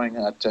to be showing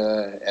at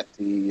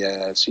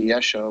the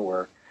CES show,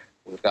 where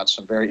we've got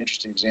some very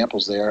interesting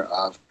examples there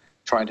of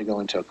trying to go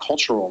into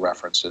cultural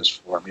references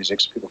for music,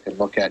 so people can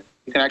look at.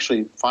 You can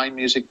actually find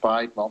music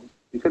by,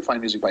 you could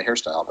find music by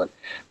hairstyle, but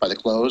by the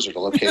clothes or the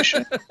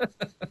location.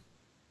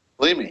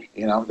 Believe me,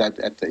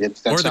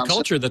 that or the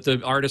culture that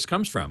the artist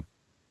comes from.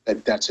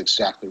 That's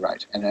exactly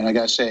right. And I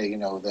got to say,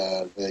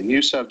 the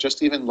use of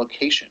just even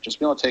location, just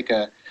being able to take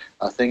a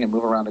thing and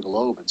move around the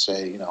globe and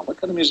say, what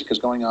kind of music is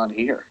going on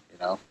here,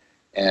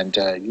 and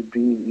you'd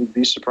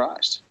be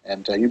surprised.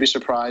 And you'd be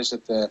surprised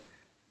at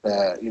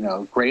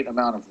great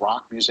amount of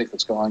rock music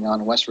that's going on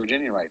in West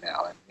Virginia right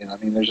now. And, I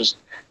mean, there's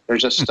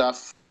just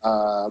stuff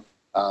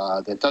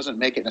that doesn't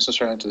make it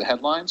necessarily into the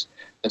headlines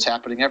that's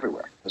happening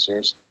everywhere, because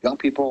there's young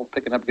people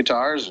picking up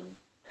guitars and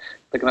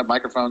picking up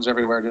microphones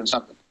everywhere doing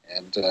something.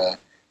 And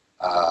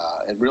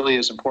it really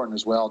is important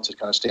as well to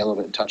kind of stay a little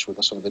bit in touch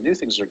with some of the new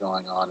things that are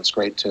going on. It's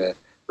great to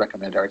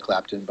recommend Eric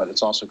Clapton, but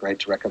it's also great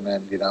to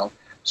recommend,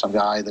 some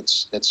guy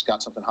that's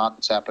got something hot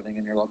that's happening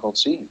in your local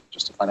scene,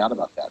 just to find out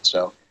about that.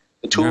 So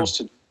the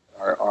tools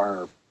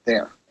are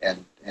there,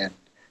 and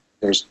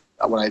there's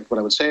what I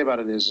would say about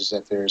it is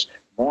that there's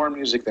more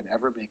music than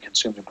ever being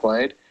consumed and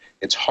played.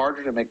 It's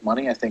harder to make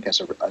money, I think, as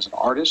an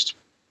artist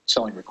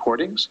selling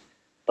recordings,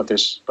 but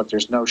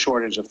there's no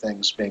shortage of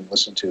things being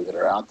listened to that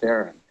are out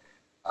there, and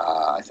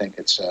I think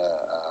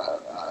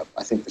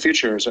I think the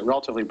future is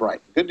relatively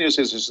bright. The good news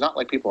is it's not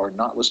like people are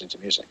not listening to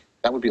music.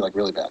 That would be like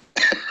really bad.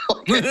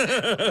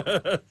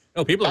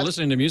 No, people are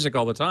listening to music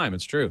all the time.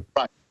 It's true.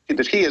 Right.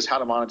 The key is how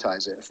to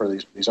monetize it for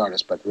these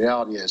artists, but the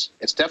reality is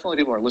it's definitely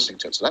people are listening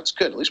to it, so that's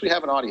good. At least we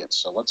have an audience,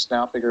 so let's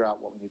now figure out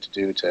what we need to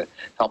do to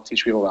help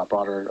teach people about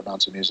broader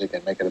amounts of music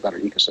and make it a better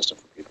ecosystem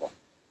for people.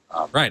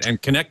 Right,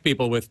 and connect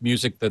people with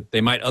music that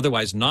they might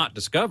otherwise not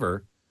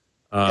discover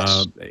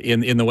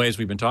in the ways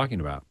we've been talking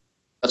about.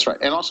 That's right,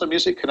 and also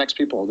music connects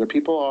people. There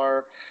people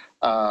are,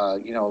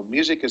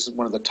 music is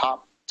one of the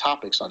top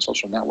topics on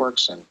social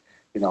networks, and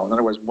in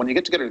other words, when you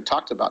get together and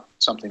talk about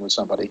something with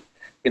somebody,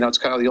 it's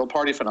kind of the old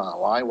party phenomenon.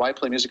 Why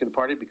play music at a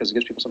party? Because it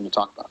gives people something to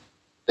talk about.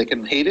 They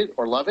can hate it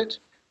or love it,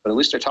 but at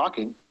least they're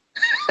talking.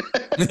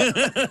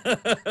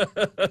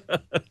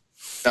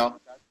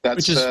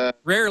 Which is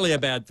rarely a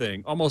bad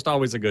thing. Almost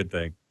always a good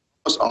thing.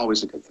 Almost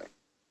always a good thing.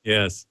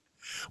 Yes.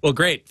 Well,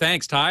 great.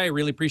 Thanks, Ty. I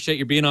really appreciate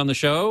you being on the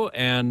show.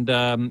 And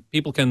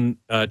people can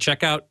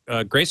check out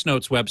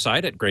Gracenote's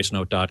website at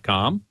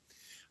gracenote.com.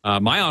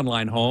 My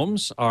online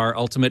homes are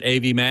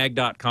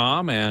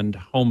ultimateavmag.com and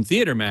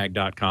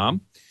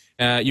hometheatermag.com.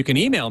 You can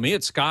email me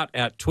at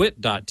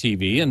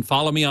scott@twit.tv and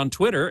follow me on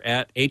Twitter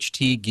at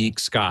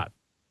htgeekscott.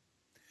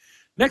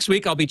 Next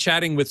week, I'll be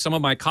chatting with some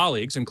of my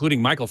colleagues, including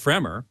Michael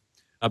Fremer,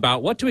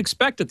 about what to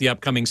expect at the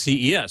upcoming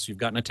CES. You've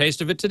gotten a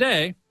taste of it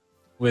today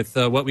with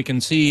what we're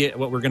going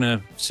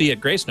to see at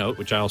Gracenote,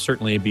 which I'll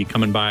certainly be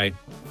coming by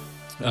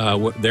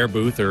their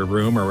booth or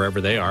room or wherever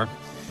they are.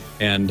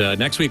 And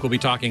next week, we'll be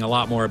talking a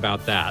lot more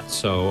about that.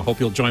 So hope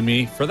you'll join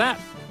me for that.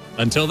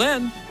 Until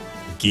then,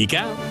 geek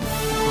out.